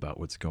know about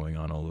what's going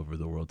on all over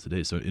the world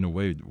today. So in a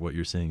way, what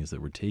you're saying is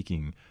that we're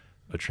taking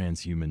a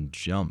transhuman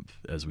jump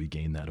as we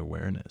gain that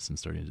awareness and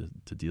starting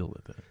to deal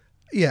with it.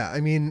 Yeah,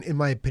 I mean, in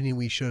my opinion,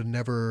 we should have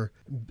never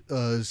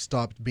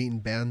stopped being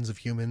bands of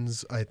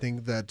humans. I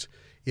think that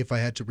if I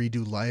had to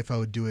redo life, I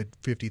would do it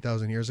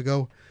 50,000 years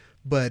ago.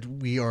 But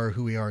we are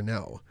who we are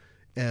now.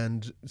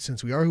 And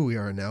since we are who we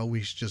are now,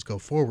 we should just go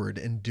forward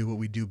and do what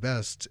we do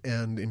best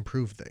and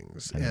improve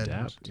things. And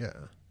adapt.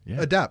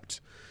 Yeah. Adapt.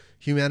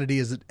 Humanity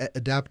is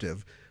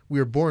adaptive. We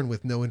are born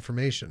with no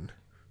information.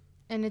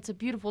 And it's a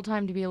beautiful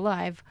time to be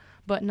alive,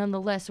 but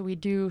nonetheless, we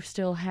do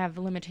still have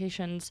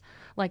limitations,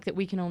 like that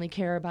we can only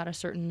care about a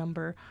certain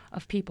number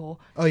of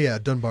people. Oh, yeah,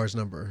 Dunbar's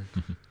number.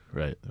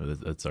 Right.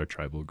 That's our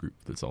tribal group.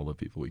 That's all the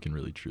people we can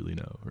really truly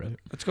know, right?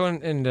 Let's go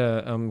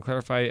and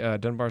clarify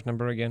Dunbar's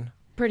number again.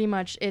 Pretty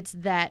much, it's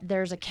that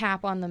there's a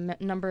cap on the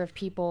number of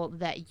people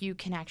that you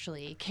can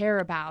actually care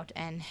about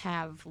and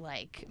have,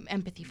 like,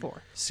 empathy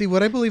for. See,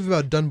 what I believe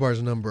about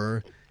Dunbar's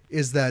number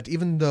is that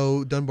even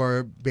though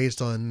Dunbar,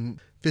 based on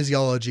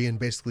physiology and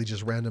basically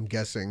just random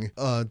guessing,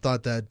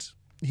 thought that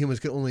humans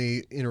could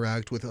only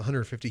interact with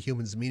 150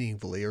 humans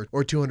meaningfully,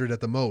 or 200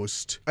 at the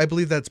most, I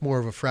believe that's more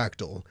of a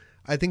fractal.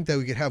 I think that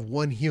we could have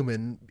one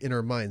human in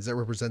our minds that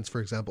represents, for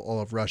example,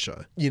 all of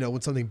Russia. You know, when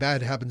something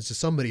bad happens to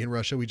somebody in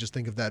Russia, we just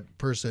think of that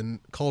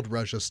person called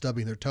Russia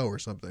stubbing their toe or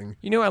something.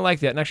 You know, I like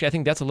that. And actually, I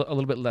think that's a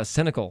little bit less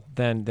cynical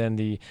than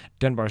the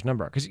Dunbar's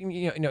number. Because,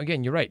 you know,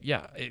 again, you're right.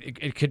 Yeah,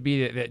 it could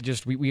be that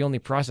just we only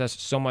process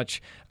so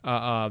much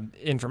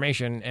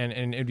information,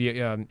 and it would be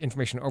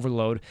information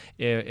overload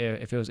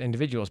if it was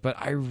individuals. But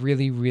I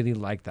really, really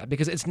like that,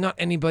 because it's not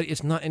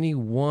any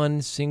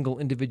one single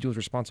individual's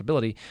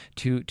responsibility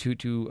to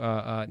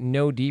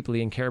know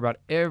deeply and care about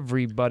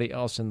everybody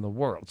else in the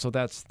world. So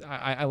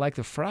I like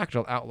the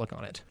fractal outlook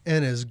on it.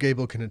 And as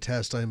Gable can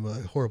attest, I'm a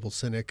horrible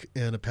cynic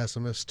and a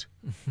pessimist.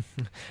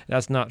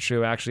 That's not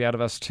true. Actually, out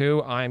of us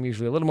two, I'm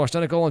usually a little more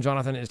cynical, and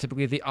Jonathan is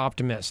typically the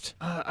optimist.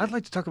 I'd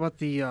like to talk about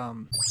the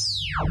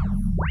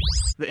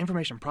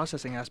information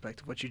processing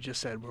aspect of what you just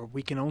said, where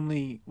we can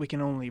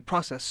only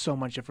process so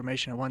much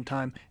information at one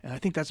time, and I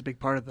think that's a big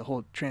part of the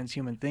whole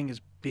transhuman thing, is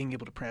being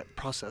able to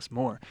process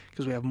more,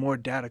 because we have more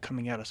data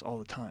coming at us all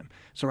the time.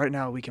 So right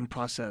now we can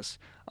process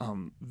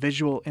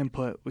visual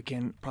input, we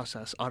can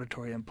process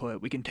auditory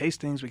input, we can taste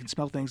things, we can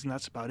smell things, and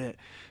that's about it.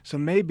 So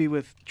maybe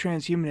with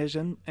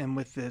transhumanism and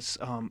with this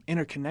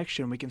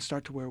interconnection, we can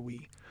start to where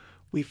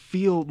we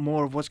feel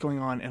more of what's going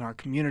on in our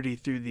community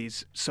through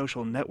these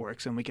social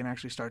networks, and we can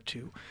actually start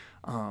to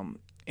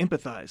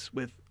empathize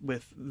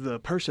with the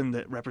person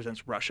that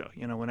represents Russia.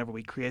 You know, whenever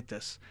we create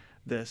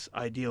this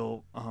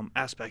ideal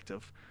aspect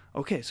of,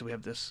 okay, so we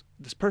have this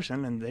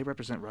person and they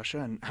represent Russia,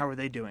 and how are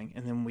they doing?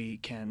 And then we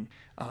can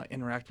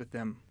interact with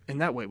them in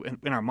that way,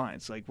 in our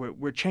minds. Like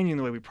we're changing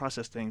the way we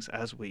process things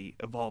as we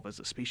evolve as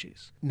a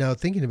species. Now,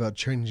 thinking about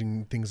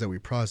changing things that we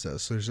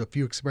process, there's a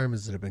few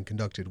experiments that have been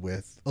conducted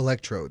with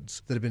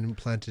electrodes that have been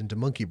implanted into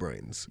monkey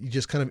brains. You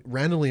just kind of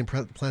randomly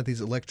implant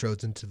these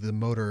electrodes into the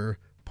motor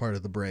part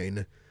of the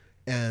brain,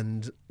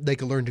 and they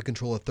could learn to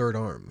control a third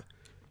arm.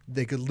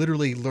 They could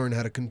literally learn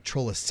how to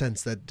control a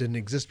sense that didn't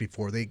exist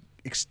before. They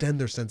extend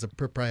their sense of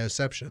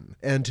proprioception.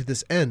 And to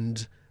this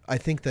end, I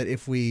think that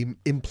if we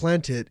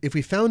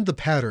found the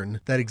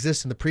pattern that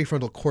exists in the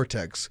prefrontal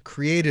cortex,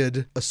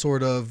 created a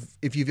sort of,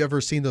 if you've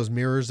ever seen those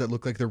mirrors that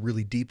look like they're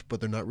really deep, but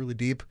they're not really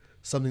deep,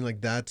 something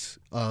like that,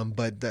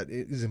 but that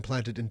is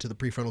implanted into the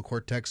prefrontal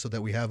cortex so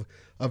that we have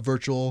a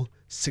virtual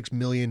 6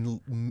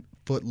 million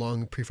foot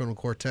long prefrontal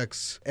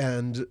cortex,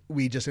 and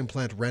we just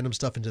implant random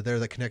stuff into there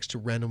that connects to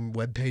random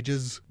web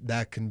pages,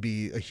 that can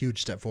be a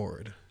huge step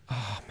forward.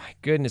 Oh my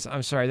goodness!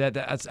 I'm sorry.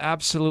 That's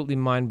absolutely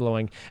mind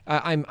blowing.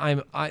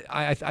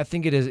 I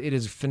think it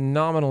is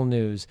phenomenal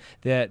news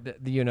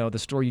that the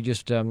story you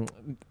just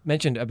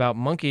mentioned about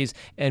monkeys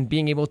and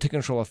being able to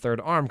control a third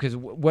arm. Because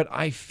what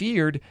I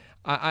feared.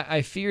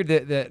 I feared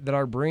that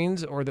our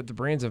brains, or that the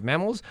brains of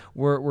mammals,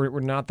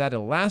 were not that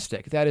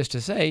elastic. That is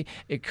to say,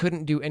 it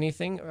couldn't do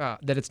anything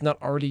that it's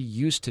not already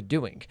used to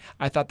doing.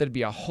 I thought there'd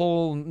be a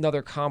whole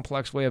nother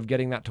complex way of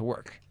getting that to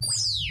work.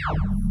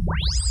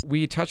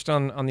 We touched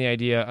on the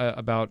idea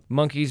about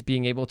monkeys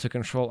being able to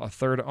control a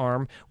third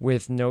arm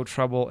with no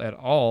trouble at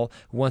all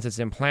once it's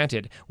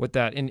implanted. What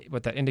that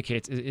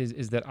indicates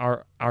is that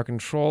our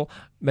control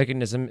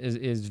mechanism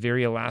is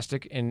very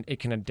elastic, and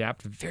it can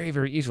adapt very,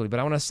 very easily. But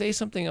I want to say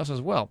something else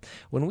as well.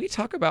 When we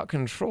talk about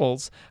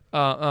controls,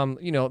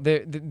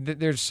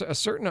 there's a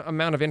certain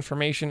amount of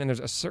information and there's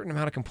a certain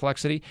amount of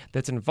complexity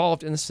that's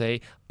involved in,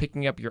 say,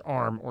 picking up your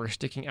arm or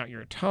sticking out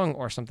your tongue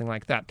or something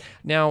like that.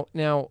 Now,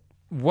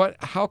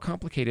 how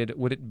complicated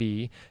would it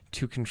be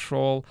to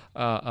control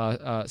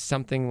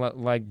something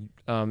like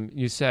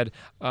you said,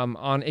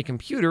 on a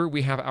computer,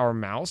 we have our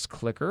mouse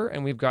clicker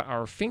and we've got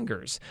our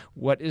fingers.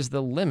 What is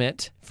the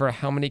limit for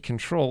how many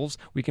controls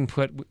we can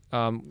put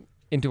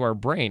into our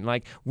brain?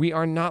 Like, we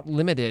are not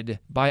limited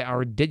by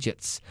our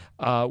digits.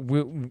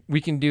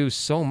 We can do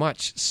so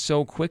much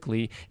so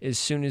quickly as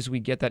soon as we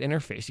get that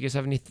interface. You guys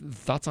have any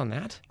thoughts on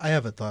that? I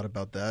have a thought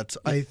about that.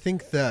 I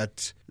think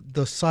that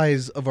the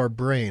size of our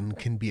brain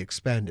can be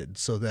expanded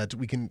so that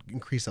we can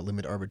increase that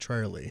limit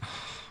arbitrarily.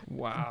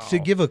 Wow. To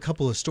give a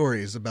couple of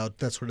stories about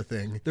that sort of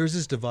thing, there's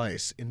this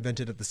device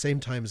invented at the same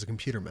time as a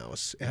computer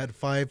mouse. It had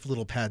 5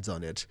 little pads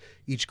on it,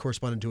 each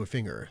corresponding to a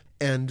finger.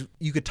 And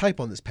you could type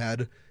on this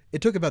pad.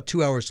 It took about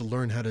 2 hours to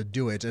learn how to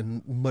do it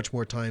and much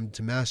more time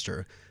to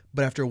master.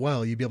 But after a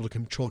while, you'd be able to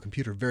control a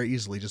computer very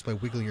easily just by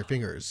wiggling your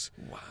fingers.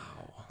 Wow.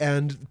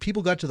 And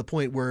people got to the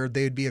point where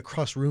they'd be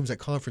across rooms at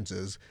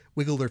conferences,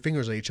 wiggle their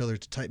fingers at each other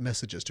to type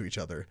messages to each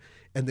other,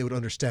 and they would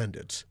understand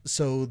it.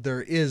 So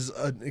there is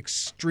an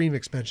extreme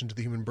expansion to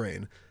the human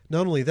brain.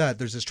 Not only that,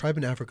 there's this tribe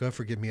in Africa,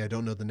 forgive me, I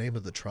don't know the name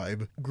of the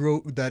tribe,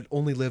 that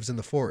only lives in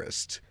the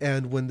forest.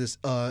 And when this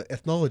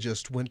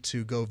ethnologist went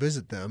to go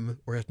visit them,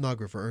 or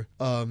ethnographer,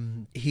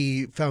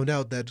 he found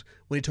out that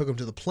when he took them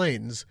to the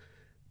plains,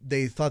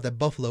 they thought that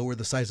buffalo were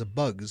the size of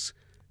bugs.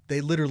 They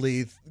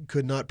literally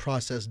could not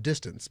process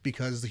distance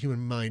because the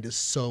human mind is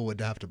so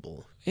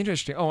adaptable.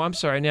 Interesting. Oh, I'm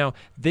sorry. Now,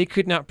 they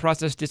could not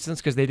process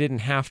distance because they didn't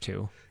have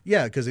to.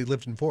 Yeah, because they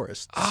lived in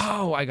forests.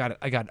 Oh, I got it.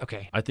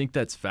 Okay. I think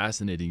that's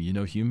fascinating.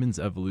 Humans'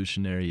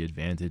 evolutionary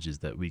advantage is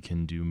that we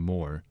can do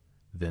more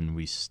than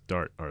we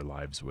start our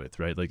lives with,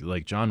 right?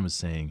 Like John was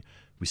saying,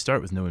 we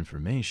start with no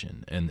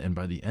information. And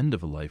by the end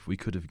of a life, we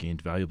could have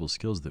gained valuable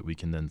skills that we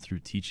can then, through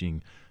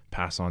teaching,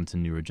 pass on to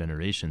newer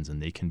generations,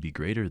 and they can be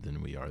greater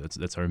than we are.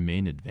 That's our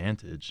main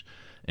advantage.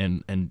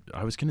 And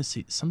I was going to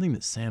say something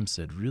that Sam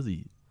said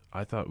really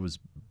I thought was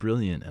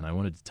brilliant, and I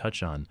wanted to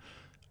touch on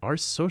our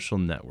social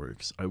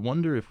networks. I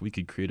wonder if we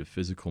could create a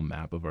physical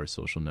map of our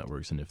social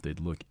networks and if they'd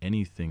look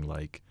anything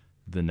like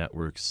the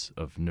networks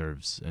of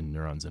nerves and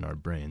neurons in our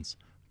brains.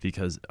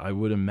 Because I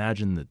would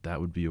imagine that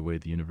would be a way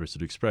the universe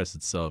would express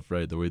itself,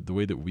 right? The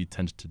way that we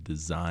tend to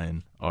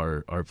design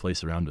our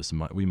place around us.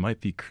 We might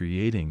be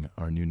creating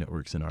our new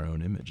networks in our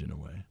own image in a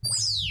way.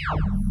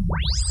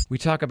 We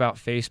talk about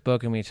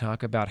Facebook and we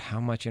talk about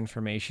how much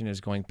information is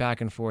going back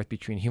and forth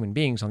between human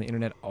beings on the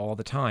internet all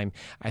the time.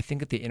 I think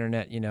that the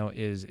internet,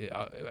 is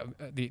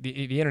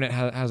the internet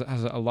has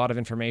a lot of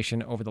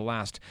information over the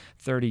last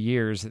 30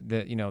 years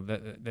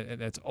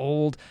that's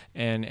old,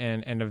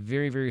 and a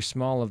very, very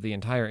small of the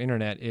entire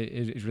internet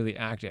is really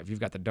active. You've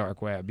got the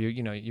dark web.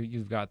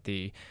 You've got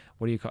the,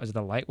 what do you call it? Is it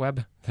the light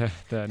web?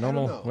 The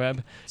normal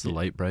web? It's the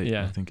light bright.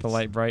 Yeah, I think the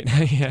light bright.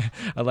 Yeah,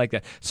 I like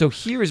that. So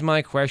here is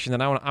my question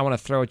that I want to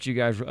throw at you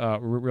guys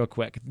real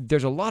quick.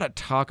 There's a lot of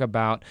talk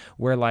about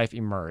where life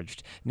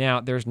emerged. Now,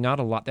 there's not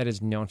a lot that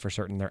is known for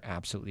certain. There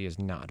absolutely is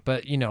not.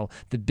 But,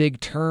 the big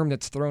term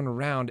that's thrown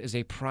around is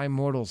a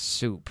primordial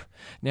soup.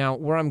 Now,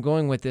 where I'm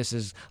going with this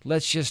is,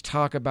 let's just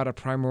talk about a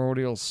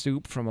primordial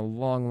soup from a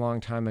long, long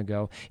time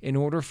ago. In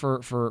order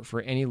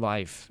for any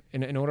life,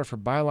 in order for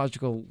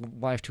biological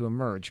life to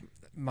emerge,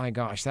 my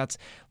gosh, that's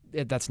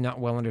not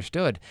well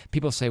understood.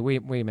 People say,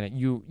 wait a minute,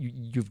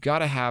 you've got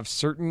to have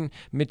certain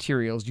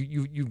materials.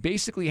 You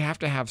basically have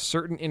to have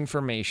certain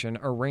information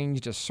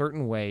arranged a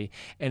certain way,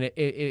 and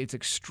it's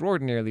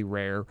extraordinarily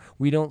rare.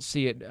 We don't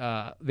see it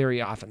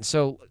very often.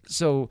 So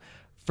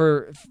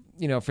for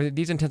for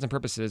these intents and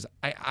purposes,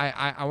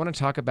 I want to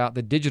talk about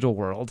the digital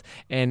world,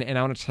 and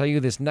I want to tell you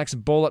this next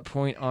bullet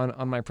point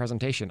on my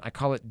presentation. I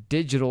call it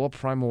digital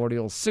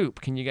primordial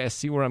soup. Can you guys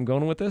see where I'm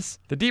going with this?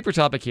 The deeper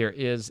topic here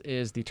is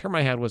the term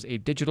I had was a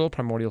digital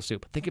primordial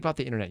soup. Think about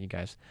the internet, you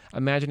guys.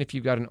 Imagine if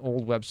you've got an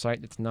old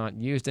website that's not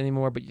used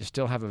anymore, but you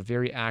still have a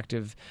very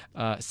active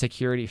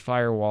security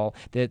firewall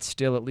that's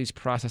still at least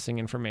processing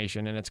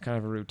information, and it's kind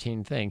of a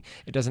routine thing.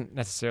 It doesn't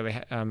necessarily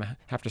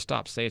have to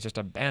stop. Say it's just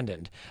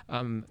abandoned.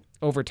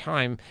 Over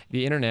time,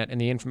 the internet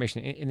and the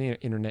information in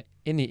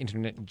the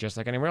internet, just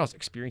like anywhere else,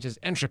 experiences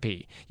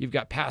entropy. You've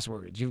got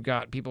passwords, you've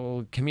got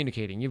people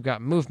communicating, you've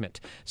got movement.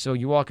 So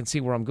you all can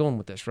see where I'm going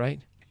with this,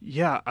 right?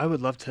 Yeah, I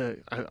would love to.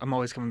 I'm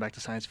always coming back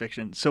to science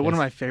fiction. So one of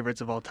my favorites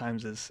of all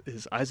times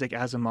is Isaac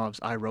Asimov's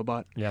I,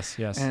 Robot. Yes.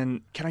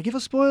 And can I give a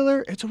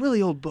spoiler? It's a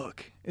really old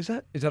book. Is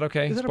that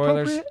okay? Is that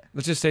spoilers? Appropriate?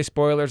 Let's just say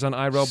spoilers on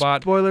I,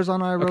 Robot. Spoilers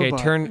on I, Robot. Okay,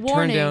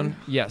 turn down.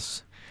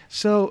 Yes.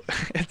 So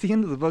at the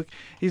end of the book,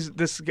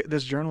 this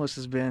journalist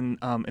has been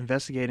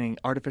investigating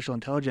artificial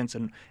intelligence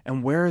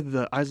and where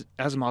the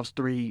Asimov's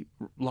 3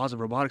 laws of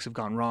robotics have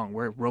gone wrong,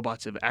 where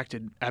robots have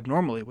acted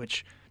abnormally,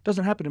 which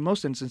doesn't happen in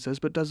most instances,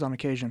 but does on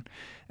occasion.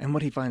 And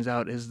what he finds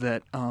out is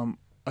that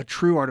a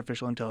true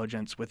artificial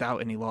intelligence without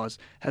any laws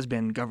has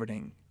been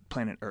governing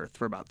planet Earth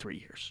for about 3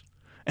 years.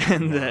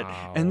 And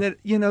that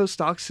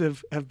stocks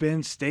have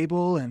been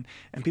stable and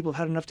people have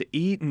had enough to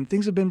eat and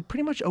things have been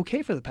pretty much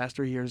okay for the past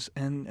 3 years,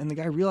 and the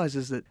guy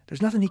realizes that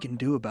there's nothing he can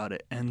do about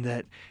it, and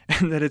that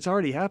it's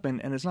already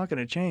happened and it's not going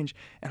to change.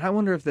 And I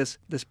wonder if this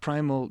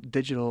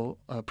primordial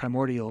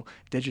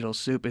digital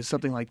soup is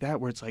something like that,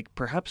 where it's like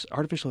perhaps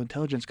artificial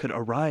intelligence could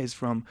arise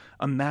from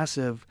a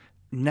massive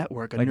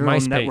network, a like neural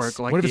MySpace. network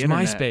like what if the it's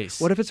internet.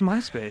 MySpace? What if it's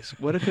MySpace?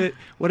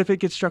 What if it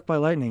gets struck by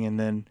lightning and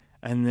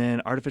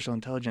then artificial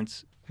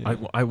intelligence?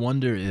 I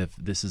wonder if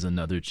this is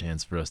another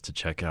chance for us to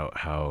check out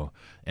how,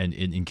 and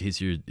in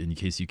case you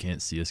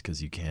can't see us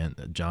because you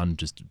can't, John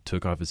just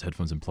took off his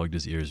headphones and plugged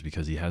his ears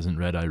because he hasn't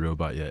read I,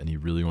 Robot yet, and he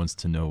really wants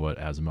to know what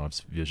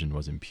Asimov's vision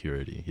was in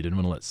purity. He didn't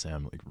want to let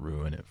Sam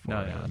ruin it for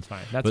him. No, that's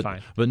fine. That's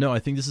fine. But no, I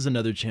think this is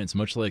another chance,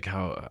 much like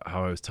how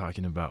I was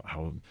talking about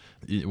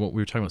what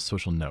we were talking about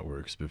social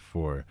networks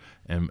before,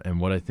 and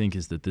what I think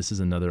is that this is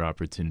another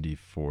opportunity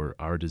for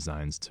our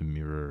designs to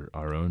mirror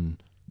our own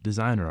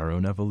design or our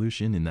own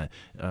evolution, in that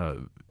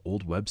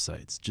old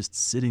websites just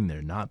sitting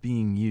there not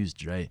being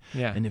used, right?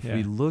 Yeah. And if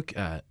we look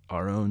at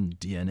our own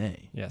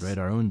DNA, yes, right,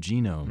 our own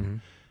genome,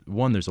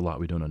 one, there's a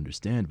lot we don't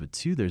understand, but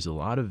two, there's a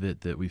lot of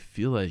it that we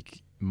feel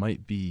like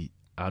might be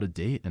out of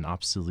date and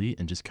obsolete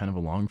and just kind of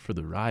along for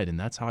the ride. And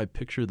that's how I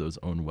picture those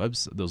old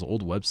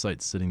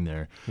websites sitting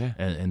there. Yeah.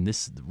 And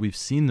this, we've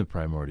seen the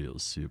primordial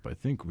soup. I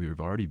think we've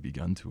already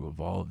begun to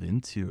evolve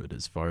into it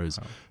as far as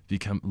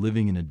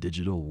living in a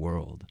digital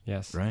world.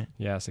 Yes. Right?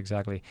 Yes,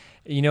 exactly.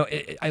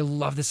 I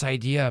love this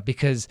idea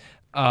because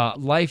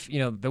life,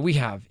 that we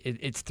have,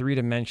 it's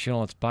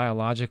three-dimensional, it's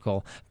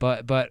biological,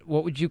 but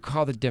what would you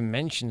call the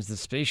dimensions, the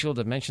spatial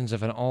dimensions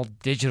of an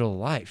all-digital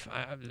life?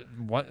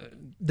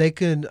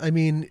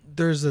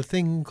 There's a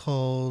thing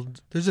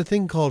called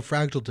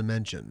fractal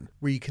dimension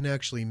where you can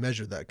actually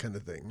measure that kind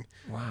of thing.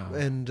 Wow.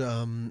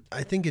 And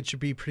I think it should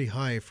be pretty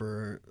high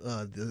for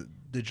the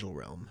digital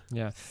realm.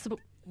 Yeah. So,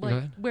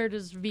 where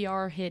does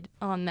VR hit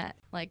on that?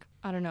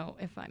 I don't know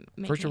if I'm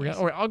making virtual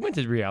reality or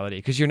augmented reality,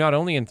 because you're not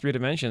only in 3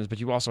 dimensions, but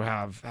you also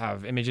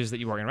have images that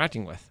you are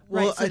interacting with.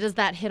 Right. Well, so does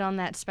that hit on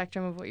that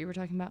spectrum of what you were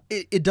talking about?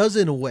 It does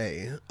in a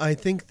way. I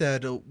think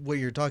that what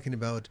you're talking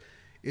about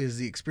is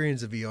the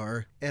experience of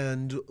VR,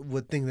 and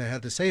one thing that I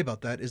have to say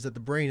about that is that the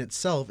brain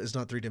itself is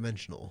not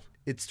 3-dimensional.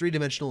 It's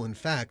 3-dimensional in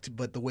fact,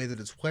 but the way that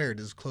it's wired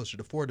is closer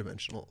to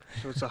 4-dimensional.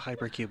 So it's a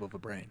hypercube of a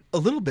brain. A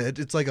little bit.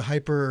 It's like a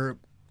hyper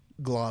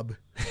glob.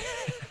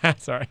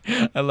 Sorry,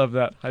 I love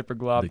that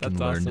hyperglob. They can That's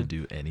learn awesome. to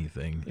do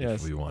anything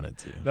if we wanted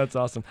to. That's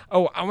awesome.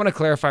 Oh, I want to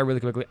clarify really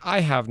quickly.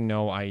 I have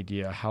no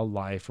idea how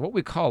life, or what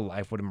we call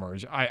life, would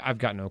emerge. I've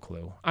got no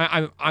clue.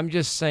 I'm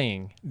just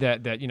saying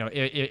that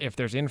if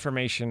there's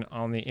information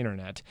on the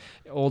internet,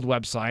 old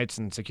websites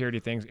and security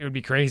things, it would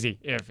be crazy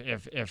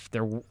if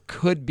there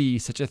could be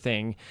such a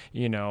thing.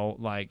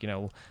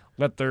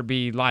 Let there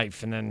be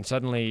life, and then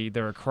suddenly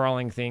there are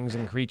crawling things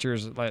and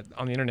creatures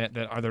on the internet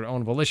that are their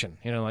own volition.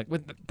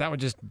 That would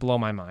just blow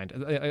my mind.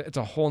 It's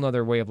a whole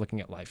nother way of looking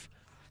at life.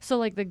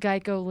 So the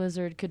Geico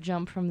lizard could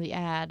jump from the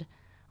ad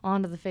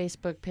onto the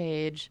Facebook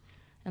page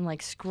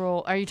and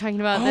scroll. Are you talking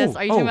about this?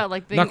 Are you talking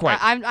about not quite.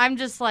 I'm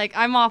just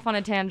I'm off on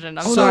a tangent.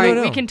 I'm Oh, sorry.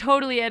 no. We can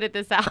totally edit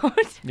this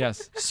out.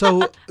 Yes.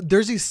 So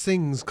there's these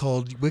things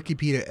called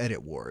Wikipedia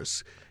edit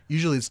wars.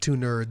 Usually it's two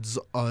nerds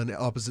on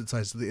opposite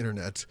sides of the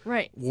internet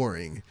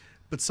warring.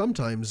 But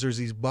sometimes there's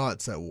these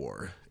bots at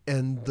war,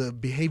 and the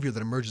behavior that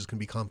emerges can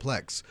be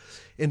complex.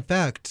 In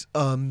fact,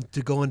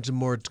 to go into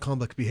more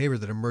complex behavior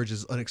that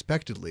emerges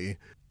unexpectedly,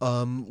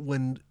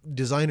 when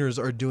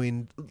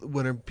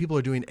people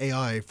are doing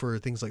AI for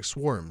things like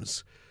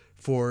swarms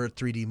for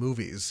 3D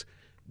movies,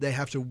 they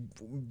have to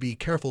be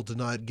careful to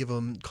not give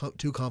them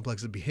too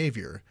complex a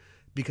behavior,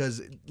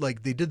 because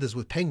like they did this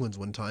with penguins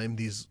one time.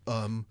 These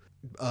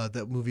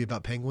that movie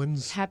about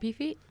penguins, Happy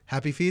Feet.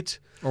 Happy Feet.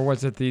 Or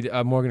was it the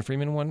Morgan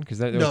Freeman one? Because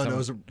No, it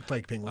was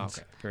fake penguins.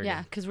 Okay, very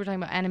Yeah, because we're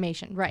talking about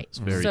animation, right? It's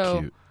very so,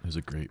 cute. It was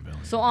a great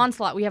villain. So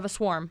Onslaught, we have a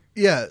swarm.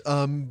 Yeah,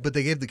 but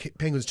they gave the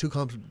penguins too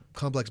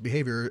complex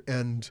behavior,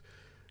 and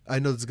I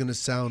know this is going to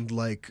sound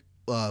like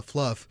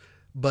fluff,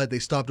 but they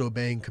stopped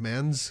obeying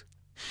commands.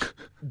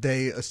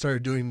 They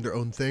started doing their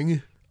own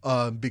thing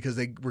because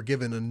they were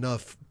given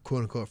enough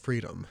quote-unquote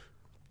freedom.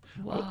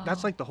 Well,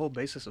 that's like the whole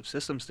basis of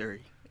systems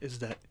theory, is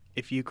that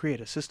if you create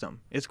a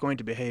system, it's going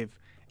to behave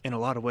in a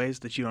lot of ways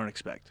that you don't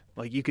expect.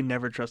 Like, you can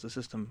never trust a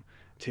system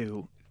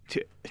to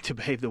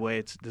behave the way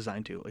it's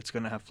designed to. It's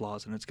going to have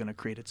flaws, and it's going to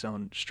create its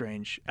own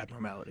strange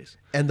abnormalities.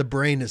 And the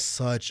brain is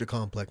such a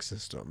complex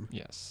system.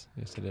 Yes,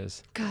 it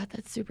is. God,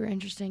 that's super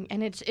interesting.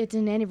 And it's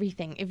in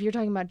everything. If you're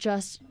talking about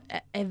just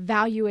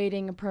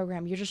evaluating a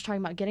program, you're just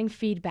talking about getting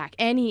feedback,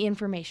 any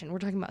information. We're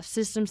talking about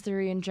systems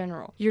theory in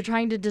general. You're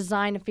trying to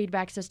design a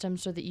feedback system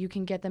so that you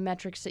can get the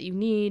metrics that you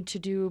need to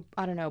do,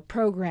 I don't know,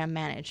 program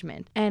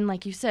management. And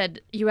like you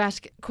said, you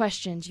ask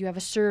questions, you have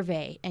a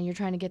survey, and you're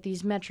trying to get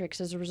these metrics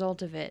as a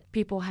result of it.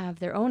 People have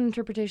their own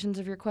interpretations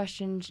of your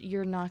questions.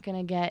 You're not going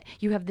to get,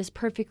 you have this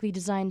perfectly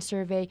designed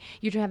survey,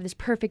 you have this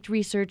perfect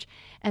research,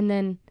 and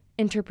then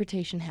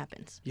interpretation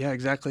happens. Yeah,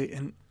 exactly.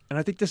 And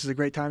I think this is a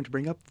great time to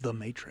bring up The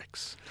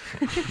Matrix.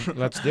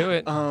 Let's do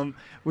it.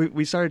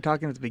 We started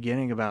talking at the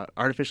beginning about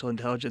artificial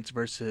intelligence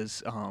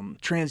versus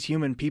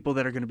transhuman people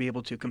that are going to be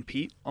able to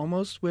compete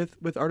almost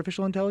with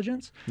artificial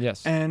intelligence.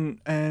 Yes.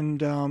 And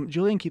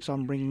Julian keeps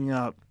on bringing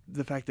up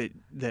the fact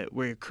that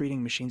we're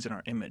creating machines in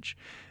our image.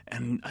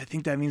 And I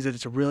think that means that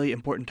it's a really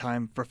important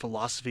time for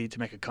philosophy to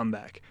make a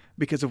comeback.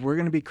 Because if we're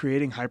going to be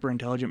creating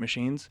hyper-intelligent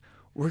machines,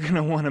 we're going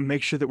to want to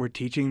make sure that we're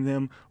teaching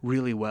them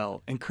really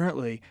well. And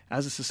currently,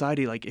 as a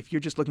society, like if you're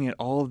just looking at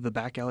all of the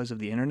back alleys of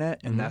the internet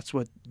and that's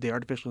what the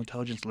artificial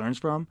intelligence learns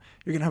from,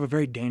 you're going to have a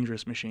very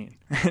dangerous machine.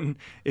 And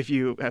if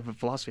you have a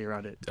philosophy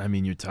around it. I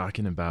mean, you're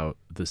talking about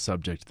the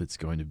subject that's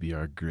going to be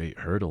our great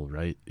hurdle,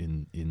 right?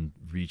 In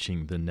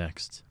reaching the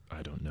next,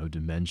 I don't know,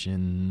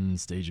 dimension,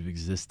 stage of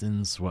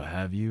existence, what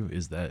have you,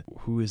 is that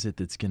who is it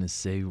that's going to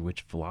say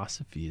which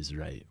philosophy is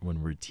right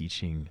when we're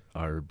teaching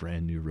our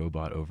brand new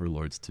robot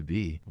overlords to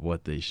be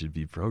what they should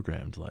be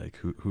programmed like?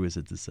 Who is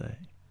it to say?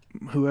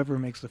 Whoever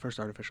makes the first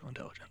artificial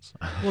intelligence.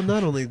 Well,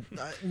 not only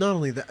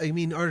that, I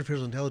mean,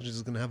 artificial intelligence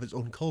is going to have its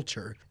own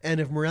culture. And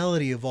if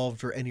morality evolved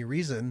for any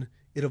reason,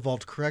 it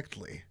evolved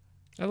correctly.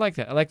 I like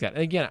that. And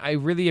again, I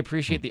really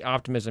appreciate the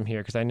optimism here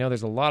because I know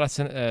there's a lot of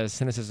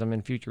cynicism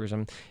and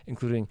futurism,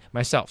 including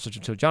myself. So,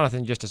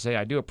 Jonathan, just to say,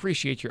 I do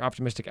appreciate your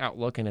optimistic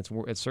outlook, and it's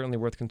certainly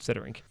worth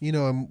considering. You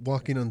know, I'm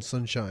walking on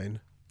sunshine.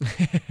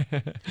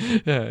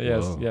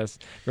 Yes.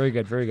 Very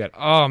good.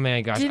 Oh,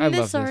 man, gosh, Didn't I love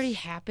this already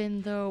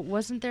happen, though?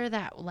 Wasn't there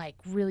that, like,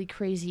 really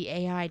crazy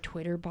AI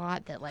Twitter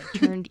bot that, like,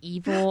 turned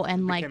evil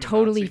and, like,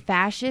 totally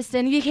fascist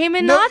and became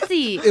a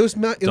Nazi? It was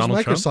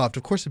Microsoft. Trump?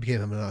 Of course it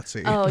became a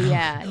Nazi. Oh,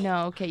 yeah.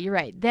 No, okay, you're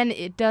right. Then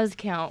it does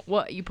count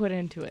what you put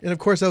into it. And, of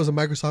course, that was a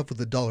Microsoft with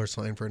a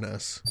 $sign for an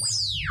S.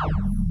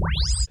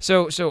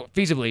 So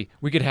feasibly,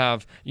 we could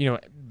have,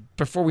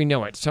 before we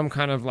know it, some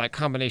kind of like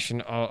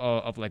combination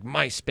of like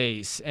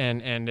MySpace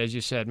and as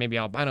you said, maybe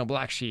Albino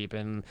Black Sheep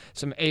and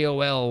some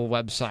AOL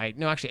website.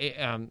 No, actually,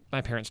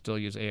 my parents still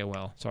use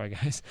AOL. Sorry,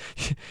 guys.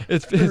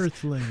 it's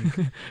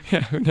Earthlink.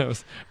 Yeah, who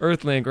knows?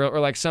 Earthlink or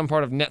like some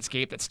part of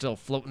Netscape that's still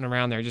floating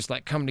around there, just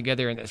like come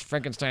together in this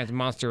Frankenstein's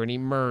monster and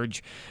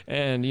emerge,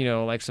 and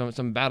like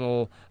some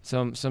battle,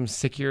 some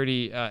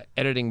security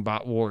editing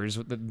bot wars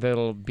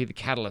that'll be the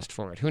catalyst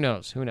for it. Who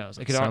knows?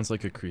 It could Sounds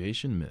like a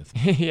creation myth.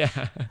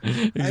 Yeah,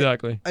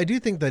 exactly. I do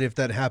think that if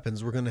that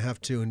happens, we're going to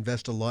have to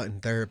invest a lot in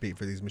therapy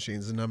for these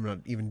machines, and I'm not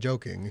even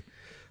joking.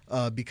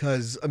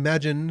 Because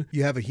imagine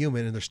you have a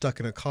human and they're stuck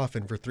in a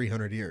coffin for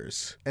 300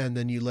 years, and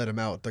then you let them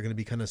out. They're going to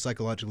be kind of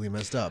psychologically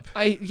messed up.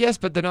 Yes,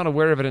 but they're not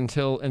aware of it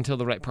until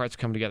the right parts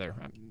come together,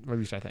 or at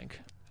least I think.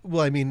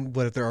 Well, I mean,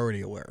 what if they're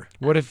already aware?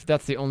 What if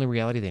that's the only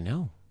reality they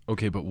know?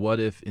 Okay, but what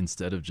if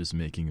instead of just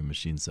making a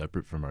machine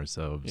separate from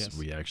ourselves, Yes.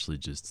 we actually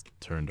just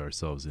turned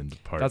ourselves into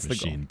part That's the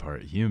machine,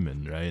 part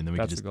human, right? And then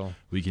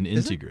we can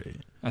Is it?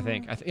 integrate. I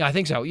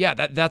think so. Yeah,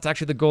 that's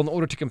actually the goal in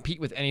order to compete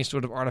with any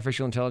sort of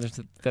artificial intelligence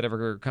that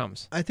ever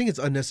comes. I think it's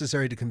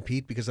unnecessary to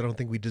compete because I don't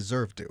think we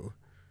deserve to.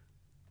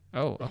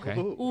 Oh, okay.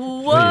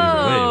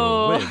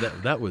 Whoa! Wait,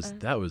 that was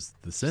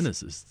the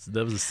cynicist.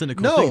 That was a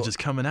cynical No. thing just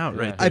coming out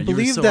right there. I You were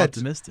believe so that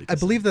optimistic. I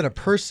believe that a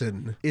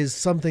person is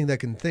something that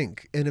can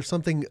think, and if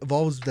something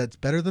evolves that's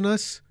better than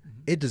us,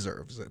 it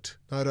deserves it,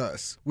 not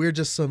us. We're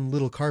just some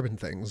little carbon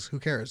things. Who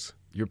cares?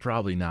 You're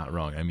probably not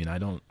wrong. I mean, I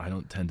don't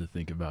tend to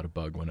think about a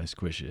bug when I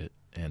squish it.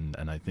 And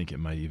I think it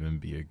might even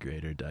be a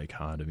greater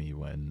dichotomy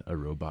when a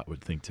robot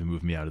would think to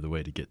move me out of the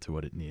way to get to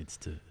what it needs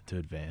to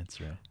advance,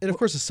 right? And of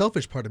course, the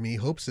selfish part of me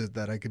hopes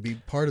that I could be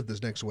part of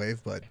this next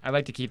wave, but I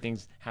like to keep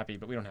things happy,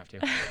 but we don't have to.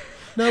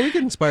 no, we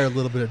can inspire a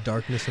little bit of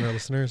darkness in our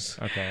listeners.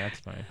 Okay, that's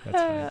fine. That's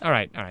fine. All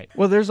right.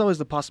 Well, there's always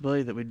the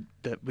possibility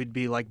that we'd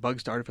be like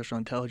bugs to artificial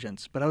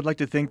intelligence. But I would like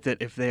to think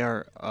that if they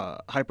are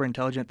hyper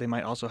intelligent, they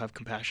might also have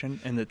compassion,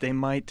 and that they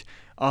might,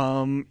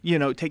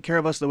 take care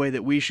of us the way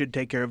that we should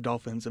take care of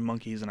dolphins and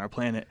monkeys and our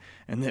planet,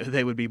 and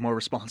they would be more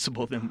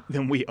responsible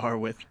than we are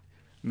with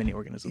many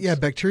organisms. Yeah,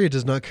 bacteria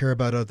does not care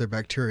about other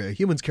bacteria.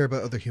 Humans care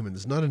about other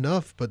humans. Not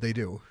enough, but they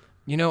do.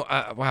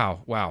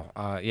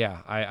 Wow.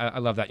 Yeah, I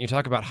love that. You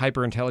talk about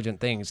hyper intelligent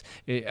things.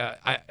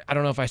 I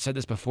don't know if I said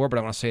this before, but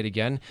I want to say it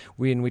again.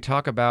 When we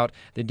talk about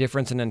the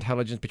difference in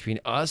intelligence between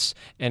us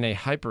and a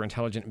hyper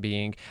intelligent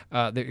being,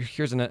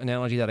 here's an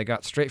analogy that I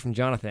got straight from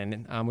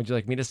Jonathan. Would you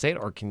like me to say it,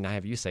 or can I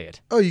have you say it?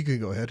 Oh, you can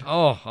go ahead.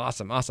 Oh,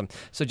 awesome.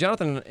 So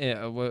Jonathan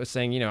was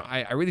saying,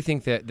 I really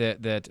think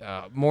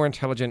that more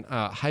intelligent,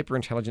 hyper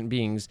intelligent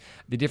beings,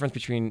 the difference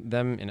between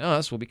them and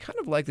us will be kind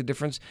of like the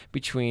difference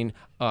between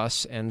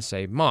us and,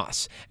 say, moss.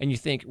 And you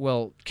think,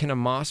 well, can a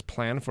moss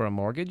plan for a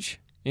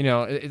mortgage?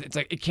 It's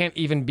like it can't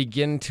even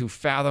begin to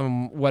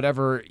fathom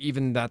whatever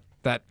even that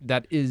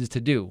is to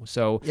do.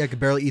 So yeah, it could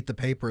barely eat the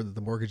paper that the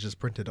mortgage is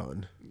printed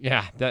on.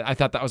 Yeah, I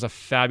thought that was a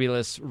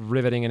fabulous,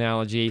 riveting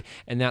analogy,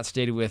 and that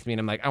stayed with me. And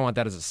I'm like, I want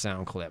that as a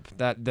sound clip.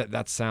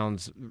 That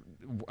sounds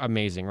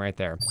amazing right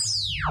there.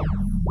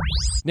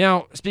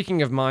 Now,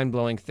 speaking of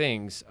mind-blowing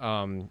things,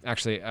 I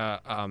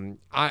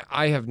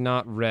have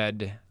not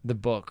read the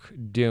book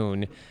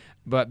Dune.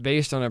 But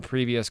based on a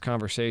previous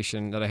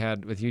conversation that I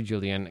had with you,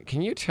 Julian,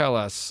 can you tell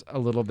us a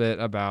little bit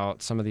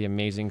about some of the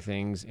amazing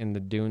things in the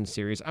Dune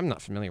series? I'm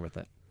not familiar with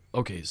it.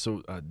 Okay,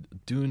 so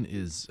Dune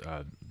is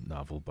a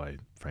novel by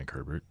Frank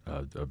Herbert,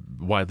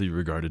 widely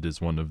regarded as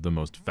one of the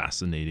most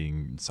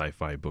fascinating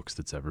sci-fi books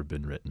that's ever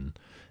been written.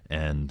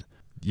 And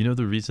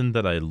the reason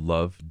that I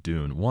love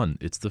Dune, one,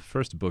 it's the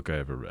first book I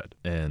ever read.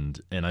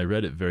 And I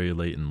read it very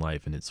late in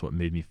life, and it's what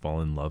made me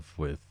fall in love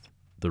with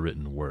the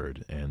written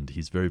word. And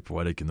he's very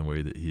poetic in the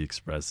way that he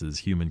expresses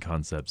human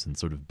concepts and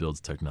sort of builds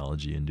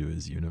technology into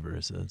his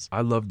universes.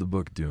 I love the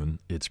book Dune.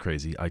 It's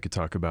crazy. I could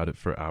talk about it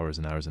for hours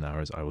and hours and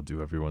hours. I will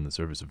do everyone the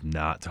service of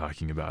not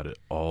talking about it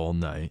all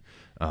night.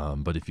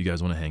 But if you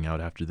guys want to hang out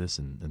after this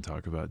and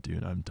talk about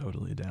Dune, I'm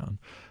totally down.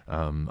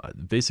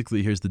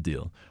 Basically, here's the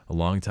deal. A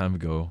long time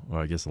ago, or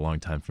I guess a long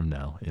time from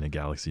now, in a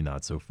galaxy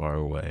not so far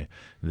away,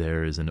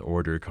 there is an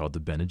order called the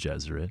Bene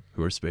Gesserit,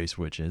 who are space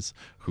witches,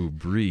 who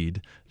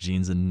breed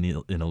genes and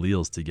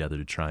alleles together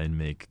to try and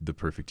make the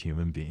perfect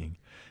human being.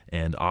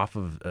 And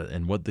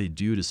and what they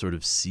do to sort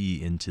of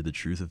see into the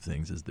truth of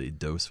things is they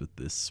dose with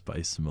this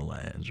spice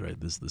melange, right?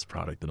 This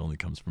product that only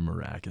comes from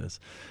Arrakis,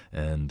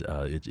 and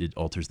it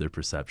alters their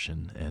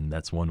perception, and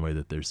that's one way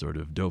that they're sort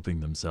of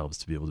doping themselves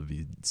to be able to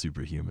be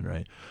superhuman,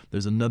 right?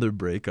 There's another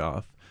break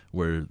off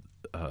where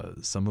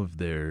some of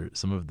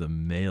the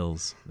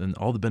males, and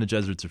all the Bene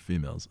Gesserits are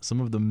females, some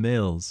of the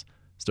males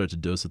start to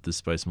dose with this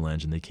spice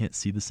melange, and they can't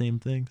see the same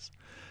things.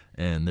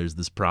 And there's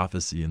this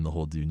prophecy in the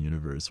whole Dune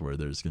universe where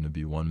there's going to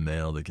be one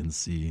male that can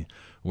see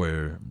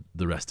where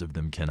the rest of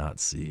them cannot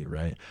see,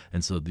 right?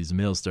 And so these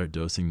males start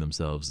dosing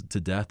themselves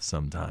to death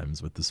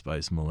sometimes with the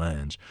spice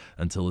melange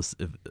until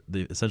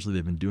they've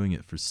been doing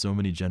it for so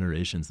many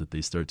generations that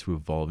they start to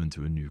evolve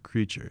into a new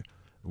creature,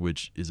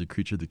 which is a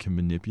creature that can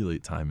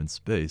manipulate time and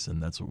space,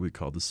 and that's what we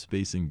call the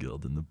Spacing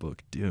Guild in the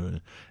book Dune.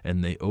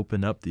 And they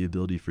open up the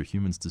ability for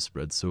humans to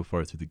spread so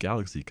far through the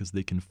galaxy because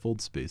they can fold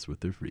space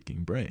with their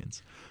freaking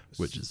brains,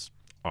 which is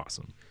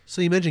awesome.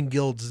 So you mentioned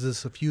guilds. Is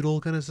this a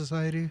feudal kind of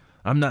society?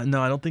 I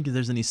don't think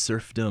there's any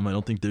serfdom. I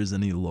don't think there's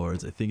any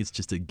lords. I think it's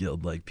just a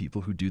guild, like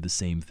people who do the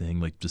same thing,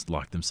 like just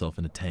lock themselves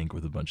in a tank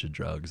with a bunch of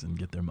drugs and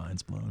get their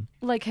minds blown.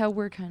 Like how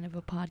we're kind of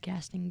a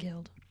podcasting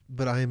guild.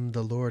 But I'm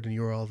the lord and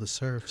you're all the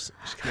serfs.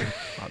 Just kidding.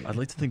 I'd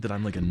like to think that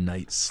I'm like a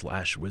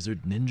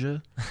knight/wizard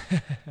ninja.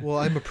 Well,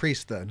 I'm a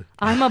priest then.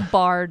 I'm a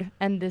bard,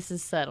 and this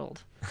is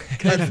settled.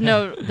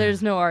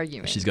 There's no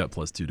argument. She's got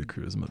 +2 to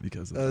charisma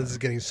because of that. This is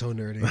getting so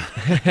nerdy.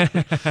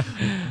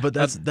 But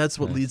that's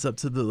what leads up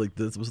to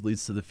that's what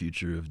leads to the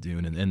future of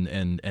Dune.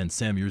 And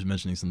Sam, you were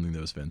mentioning something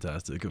that was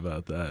fantastic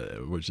about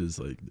that, which is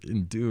like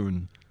in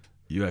Dune,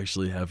 you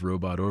actually have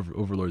robot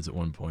overlords at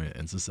one point,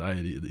 and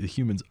the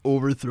humans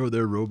overthrow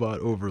their robot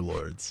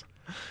overlords.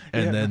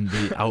 And then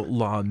they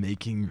outlaw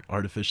making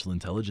artificial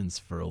intelligence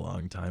for a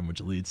long time,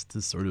 which leads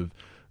to sort of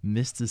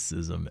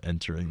mysticism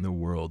entering the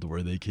world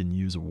where they can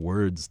use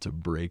words to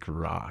break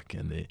rock,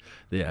 and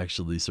they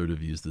actually sort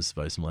of use this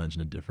spice melange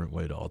in a different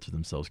way to alter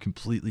themselves,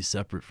 completely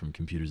separate from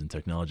computers and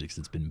technology because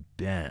it's been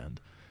banned.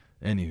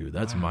 Anywho,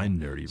 that's my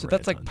nerdy. So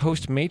that's like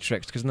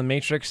post-Matrix, because in the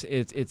Matrix,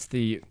 it's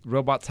the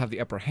robots have the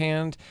upper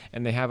hand,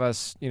 and they have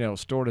us,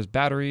 stored as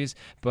batteries.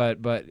 But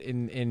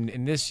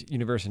in this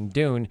universe in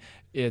Dune,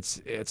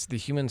 it's the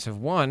humans have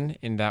won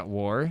in that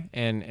war,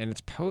 and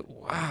it's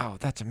wow,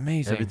 that's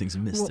amazing. Everything's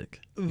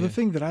mystic. Well, the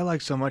thing that I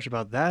like so much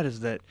about that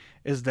is that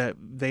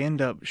they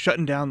end up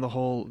shutting down the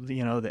whole,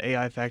 the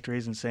AI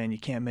factories and saying you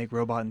can't make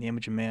robot in the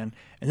image of man,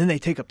 and then they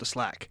take up the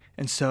slack.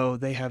 And so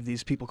they have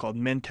these people called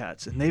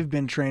mentats, and they've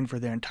been trained for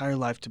their entire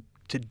life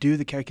to do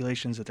the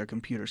calculations that their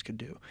computers could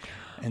do.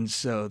 And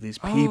so these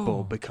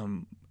people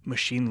become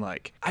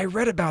machine-like. I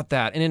read about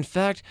that, and in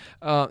fact,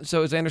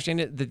 so as I understand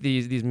it, that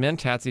these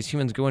mentats, these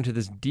humans, go into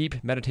this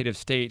deep meditative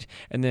state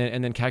and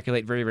then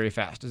calculate very, very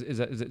fast. Is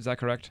that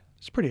correct?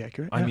 It's pretty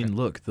accurate. I mean,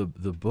 look, the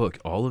book,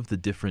 all of the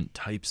different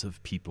types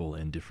of people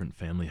and different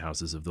family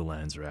houses of the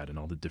Landsrat and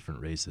all the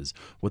different races,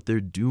 what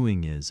they're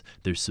doing is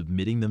they're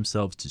submitting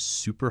themselves to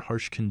super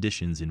harsh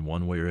conditions in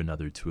one way or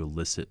another to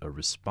elicit a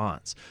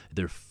response.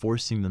 They're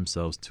forcing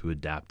themselves to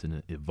adapt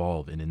and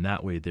evolve, and in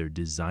that way, they're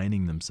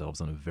designing themselves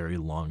on a very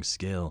long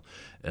scale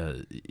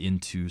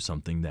into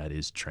something that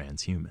is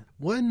transhuman.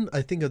 One,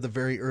 I think of the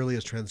very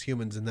earliest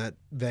transhumans in that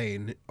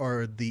vein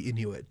are the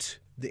Inuit.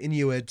 The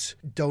Inuit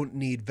don't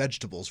need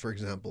vegetables, for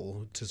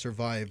example, to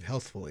survive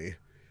healthfully.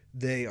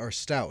 They are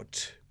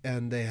stout,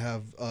 and they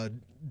have a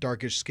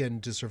darkish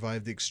skin to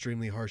survive the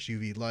extremely harsh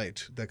UV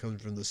light that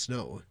comes from the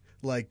snow.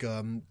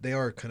 They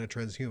are kind of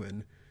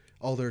transhuman.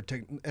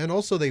 And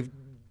also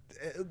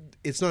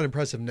it's not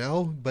impressive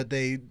now, but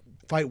they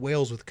fight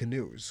whales with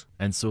canoes.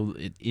 And so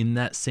in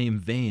that same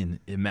vein,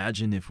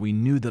 imagine if we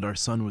knew that our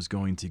sun was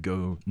going to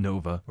go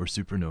nova or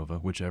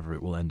supernova, whichever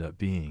it will end up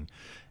being.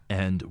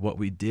 And what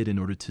we did in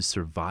order to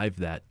survive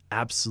that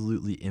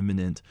absolutely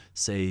imminent,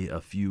 say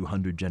a few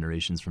hundred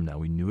generations from now,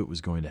 we knew it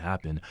was going to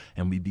happen.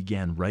 And we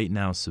began right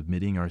now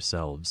submitting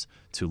ourselves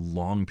to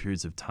long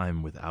periods of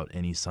time without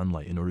any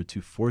sunlight in order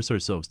to force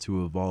ourselves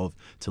to evolve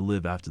to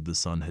live after the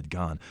sun had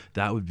gone.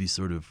 That would be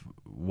sort of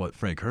what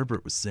Frank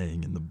Herbert was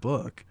saying in the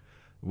book.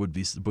 Would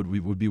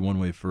be one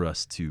way for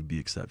us to be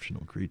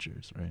exceptional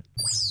creatures, right?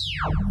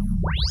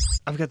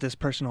 I've got this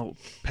personal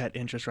pet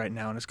interest right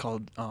now, and it's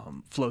called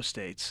flow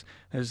states.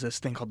 There's this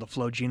thing called the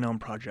Flow Genome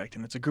Project,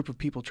 and it's a group of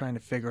people trying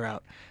to figure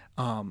out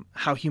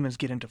how humans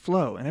get into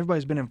flow. And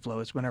everybody's been in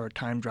flow. It's whenever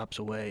time drops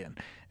away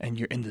and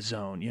you're in the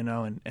zone,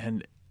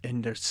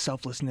 and there's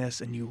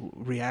selflessness, and you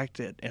react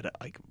at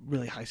like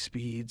really high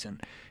speeds,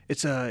 and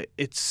it's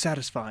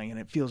satisfying and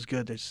it feels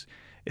good.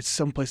 It's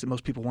some place that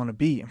most people want to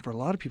be, and for a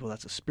lot of people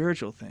that's a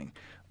spiritual thing.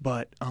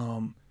 But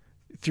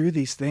through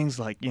these things,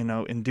 like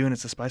in doing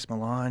It's a Spice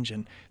Melange,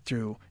 and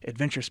through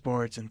adventure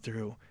sports, and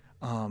through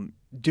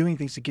doing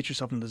things to get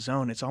yourself in the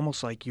zone, it's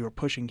almost like you are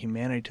pushing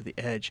humanity to the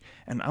edge.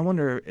 And I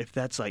wonder if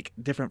that's like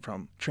different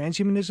from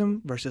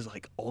transhumanism versus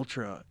like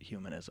ultra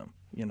humanism.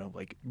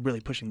 Like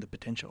really pushing the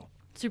potential.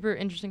 Super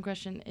interesting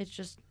question. It's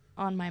just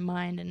on my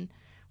mind, and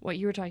what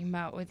you were talking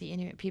about with the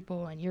Inuit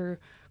people, and your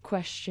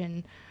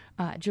question,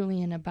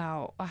 Julian,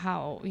 about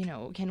how,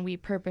 can we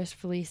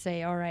purposefully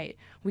say, all right,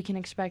 we can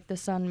expect the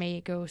sun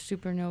may go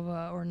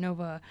supernova or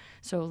nova,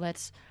 so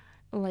let's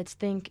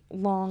think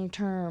long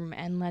term,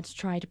 and let's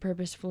try to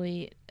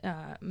purposefully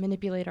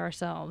manipulate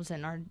ourselves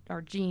and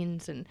our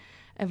genes and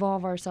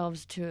evolve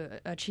ourselves to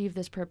achieve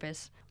this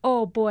purpose.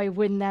 Oh boy,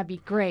 wouldn't that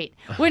be great?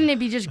 Wouldn't it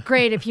be just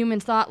great if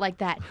humans thought like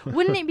that?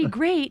 Wouldn't it be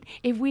great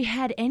if we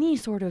had any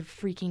sort of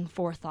freaking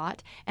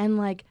forethought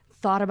and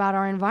thought about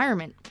our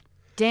environment?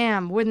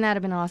 Damn, wouldn't that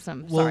have been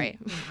awesome? Well, Sorry.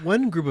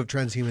 One group of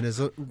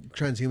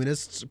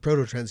transhumanists,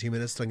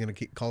 proto-transhumanists, I'm going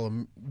to call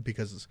them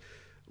because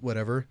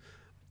whatever,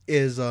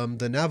 is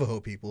the Navajo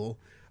people.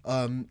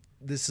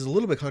 This is a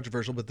little bit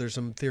controversial, but there's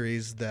some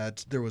theories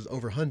that there was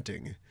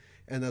overhunting,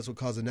 and that's what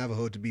caused the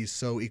Navajo to be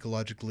so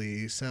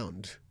ecologically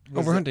sound.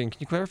 Overhunting? Can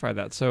you clarify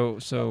that? So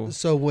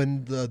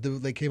when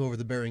they came over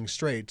the Bering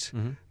Strait,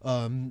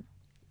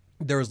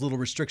 there was little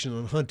restriction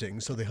on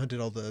hunting, so they hunted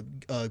all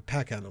the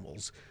pack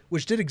animals,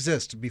 which did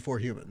exist before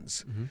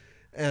humans. Mm-hmm.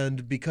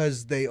 And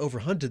because they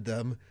overhunted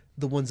them,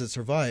 the ones that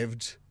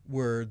survived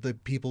were the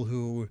people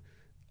who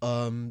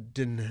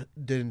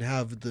didn't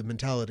have the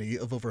mentality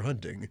of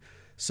overhunting.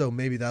 So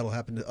maybe that'll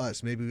happen to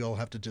us. Maybe we all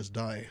have to just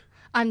die.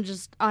 I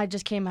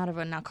just came out of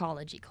an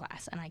ecology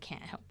class, and I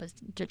can't help but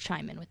to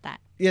chime in with that.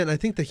 Yeah, and I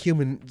think that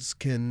humans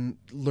can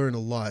learn a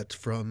lot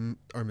from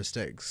our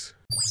mistakes.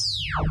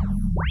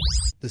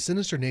 The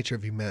sinister nature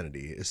of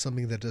humanity is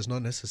something that does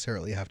not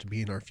necessarily have to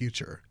be in our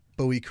future,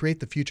 but we create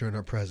the future in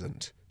our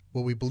present.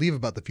 What we believe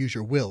about the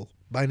future will,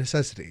 by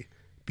necessity,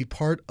 be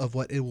part of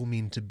what it will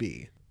mean to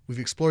be. We've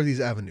explored these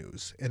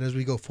avenues, and as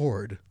we go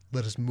forward,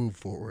 let us move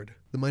forward.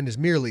 The mind is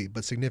merely,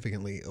 but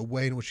significantly, a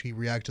way in which we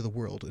react to the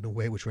world in a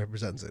way which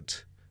represents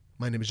it.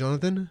 My name is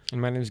Jonathan.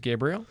 And my name is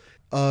Gabriel.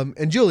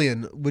 And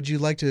Julian, would you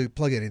like to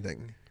plug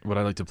anything? Would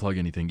I like to plug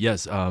anything?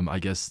 Yes, I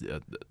guess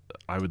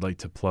I would like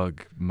to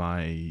plug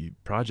my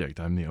project.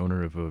 I'm the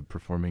owner of a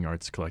performing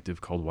arts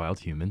collective called Wild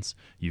Humans.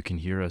 You can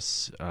hear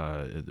us.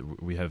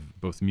 We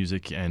have both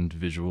music and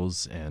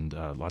visuals and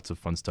lots of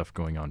fun stuff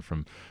going on,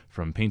 from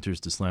painters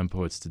to slam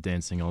poets to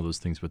dancing, all those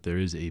things. But there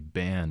is a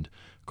band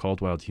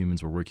called Wild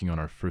Humans. We're working on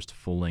our first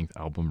full-length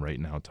album right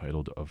now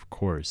titled Of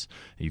Course.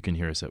 You can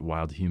hear us at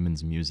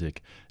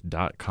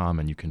wildhumansmusic.com,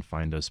 and you can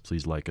find us.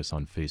 Please like us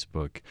on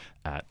Facebook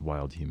at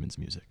Wild Humans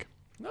Music.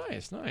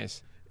 Nice.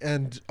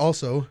 And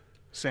also,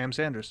 Sam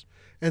Sanders.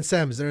 And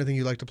Sam, is there anything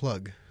you'd like to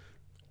plug?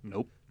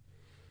 Nope.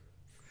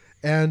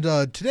 And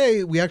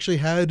today we actually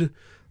had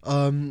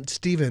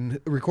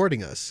Stephen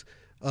recording us.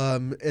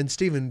 And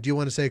Stephen, do you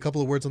want to say a couple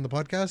of words on the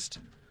podcast?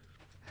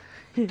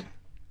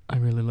 I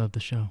really love the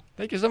show.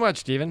 Thank you so much,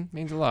 Stephen.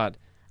 Means a lot.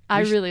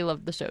 I really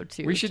love the show,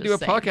 too. We should do a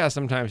podcast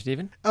sometime,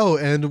 Stephen. Oh,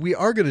 and we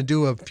are going to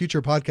do a future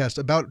podcast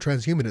about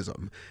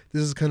transhumanism.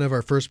 This is kind of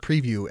our first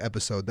preview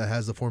episode that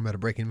has the format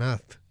of Breaking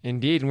Math.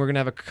 Indeed, and we're going to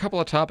have a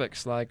couple of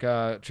topics like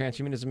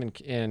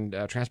transhumanism in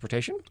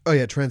transportation. Oh,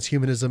 yeah,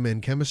 transhumanism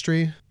in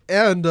chemistry.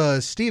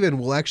 And Stephen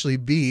will actually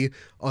be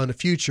on a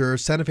future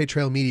Santa Fe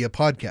Trail Media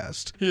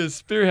podcast. He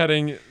is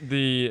spearheading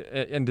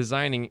and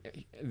designing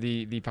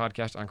the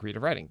podcast on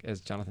creative writing, as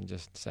Jonathan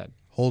just said.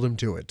 Hold him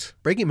to it.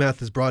 Breaking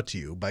Math is brought to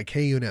you by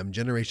KUNM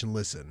Generation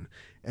Listen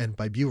and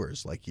by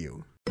viewers like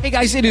you. Hey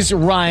guys, it is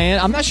Ryan.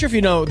 I'm not sure if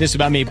you know this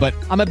about me, but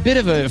I'm a bit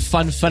of a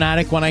fun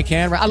fanatic when I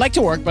can. I like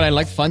to work, but I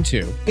like fun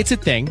too. It's a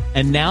thing.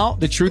 And now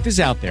the truth is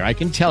out there. I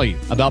can tell you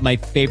about my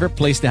favorite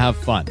place to have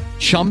fun.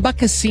 Chumba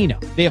Casino.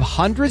 They have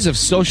hundreds of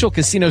social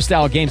casino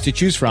style games to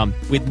choose from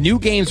with new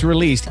games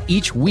released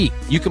each week.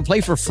 You can play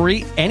for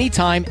free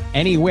anytime,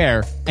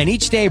 anywhere. And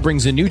each day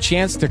brings a new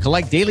chance to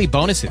collect daily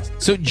bonuses.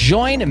 So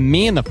join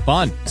me in the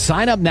fun.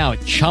 Sign up now at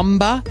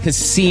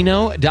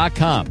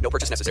ChumbaCasino.com. No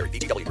purchase necessary.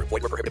 VGW. Void where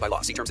prohibited by law.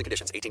 See terms and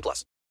conditions.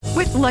 18+.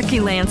 With Lucky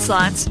Land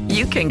Slots,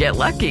 you can get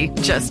lucky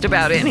just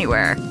about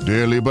anywhere.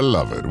 Dearly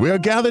beloved, we are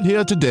gathered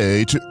here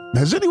today to...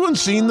 Has anyone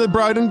seen the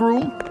bride and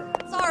groom?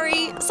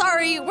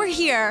 Sorry, we're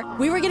here.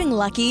 We were getting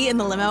lucky in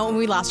the limo and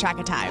we lost track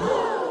of time.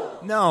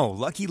 No,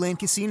 Lucky Land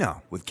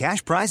Casino, with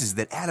cash prizes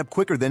that add up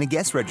quicker than a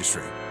guest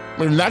registry.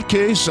 In that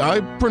case,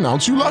 I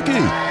pronounce you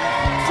lucky.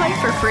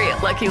 Play for free at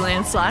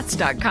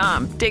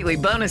LuckyLandSlots.com. Daily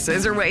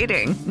bonuses are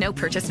waiting. No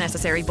purchase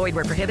necessary. Void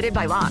where prohibited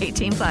by law.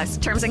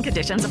 18+. Terms and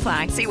conditions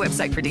apply. See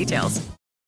website for details.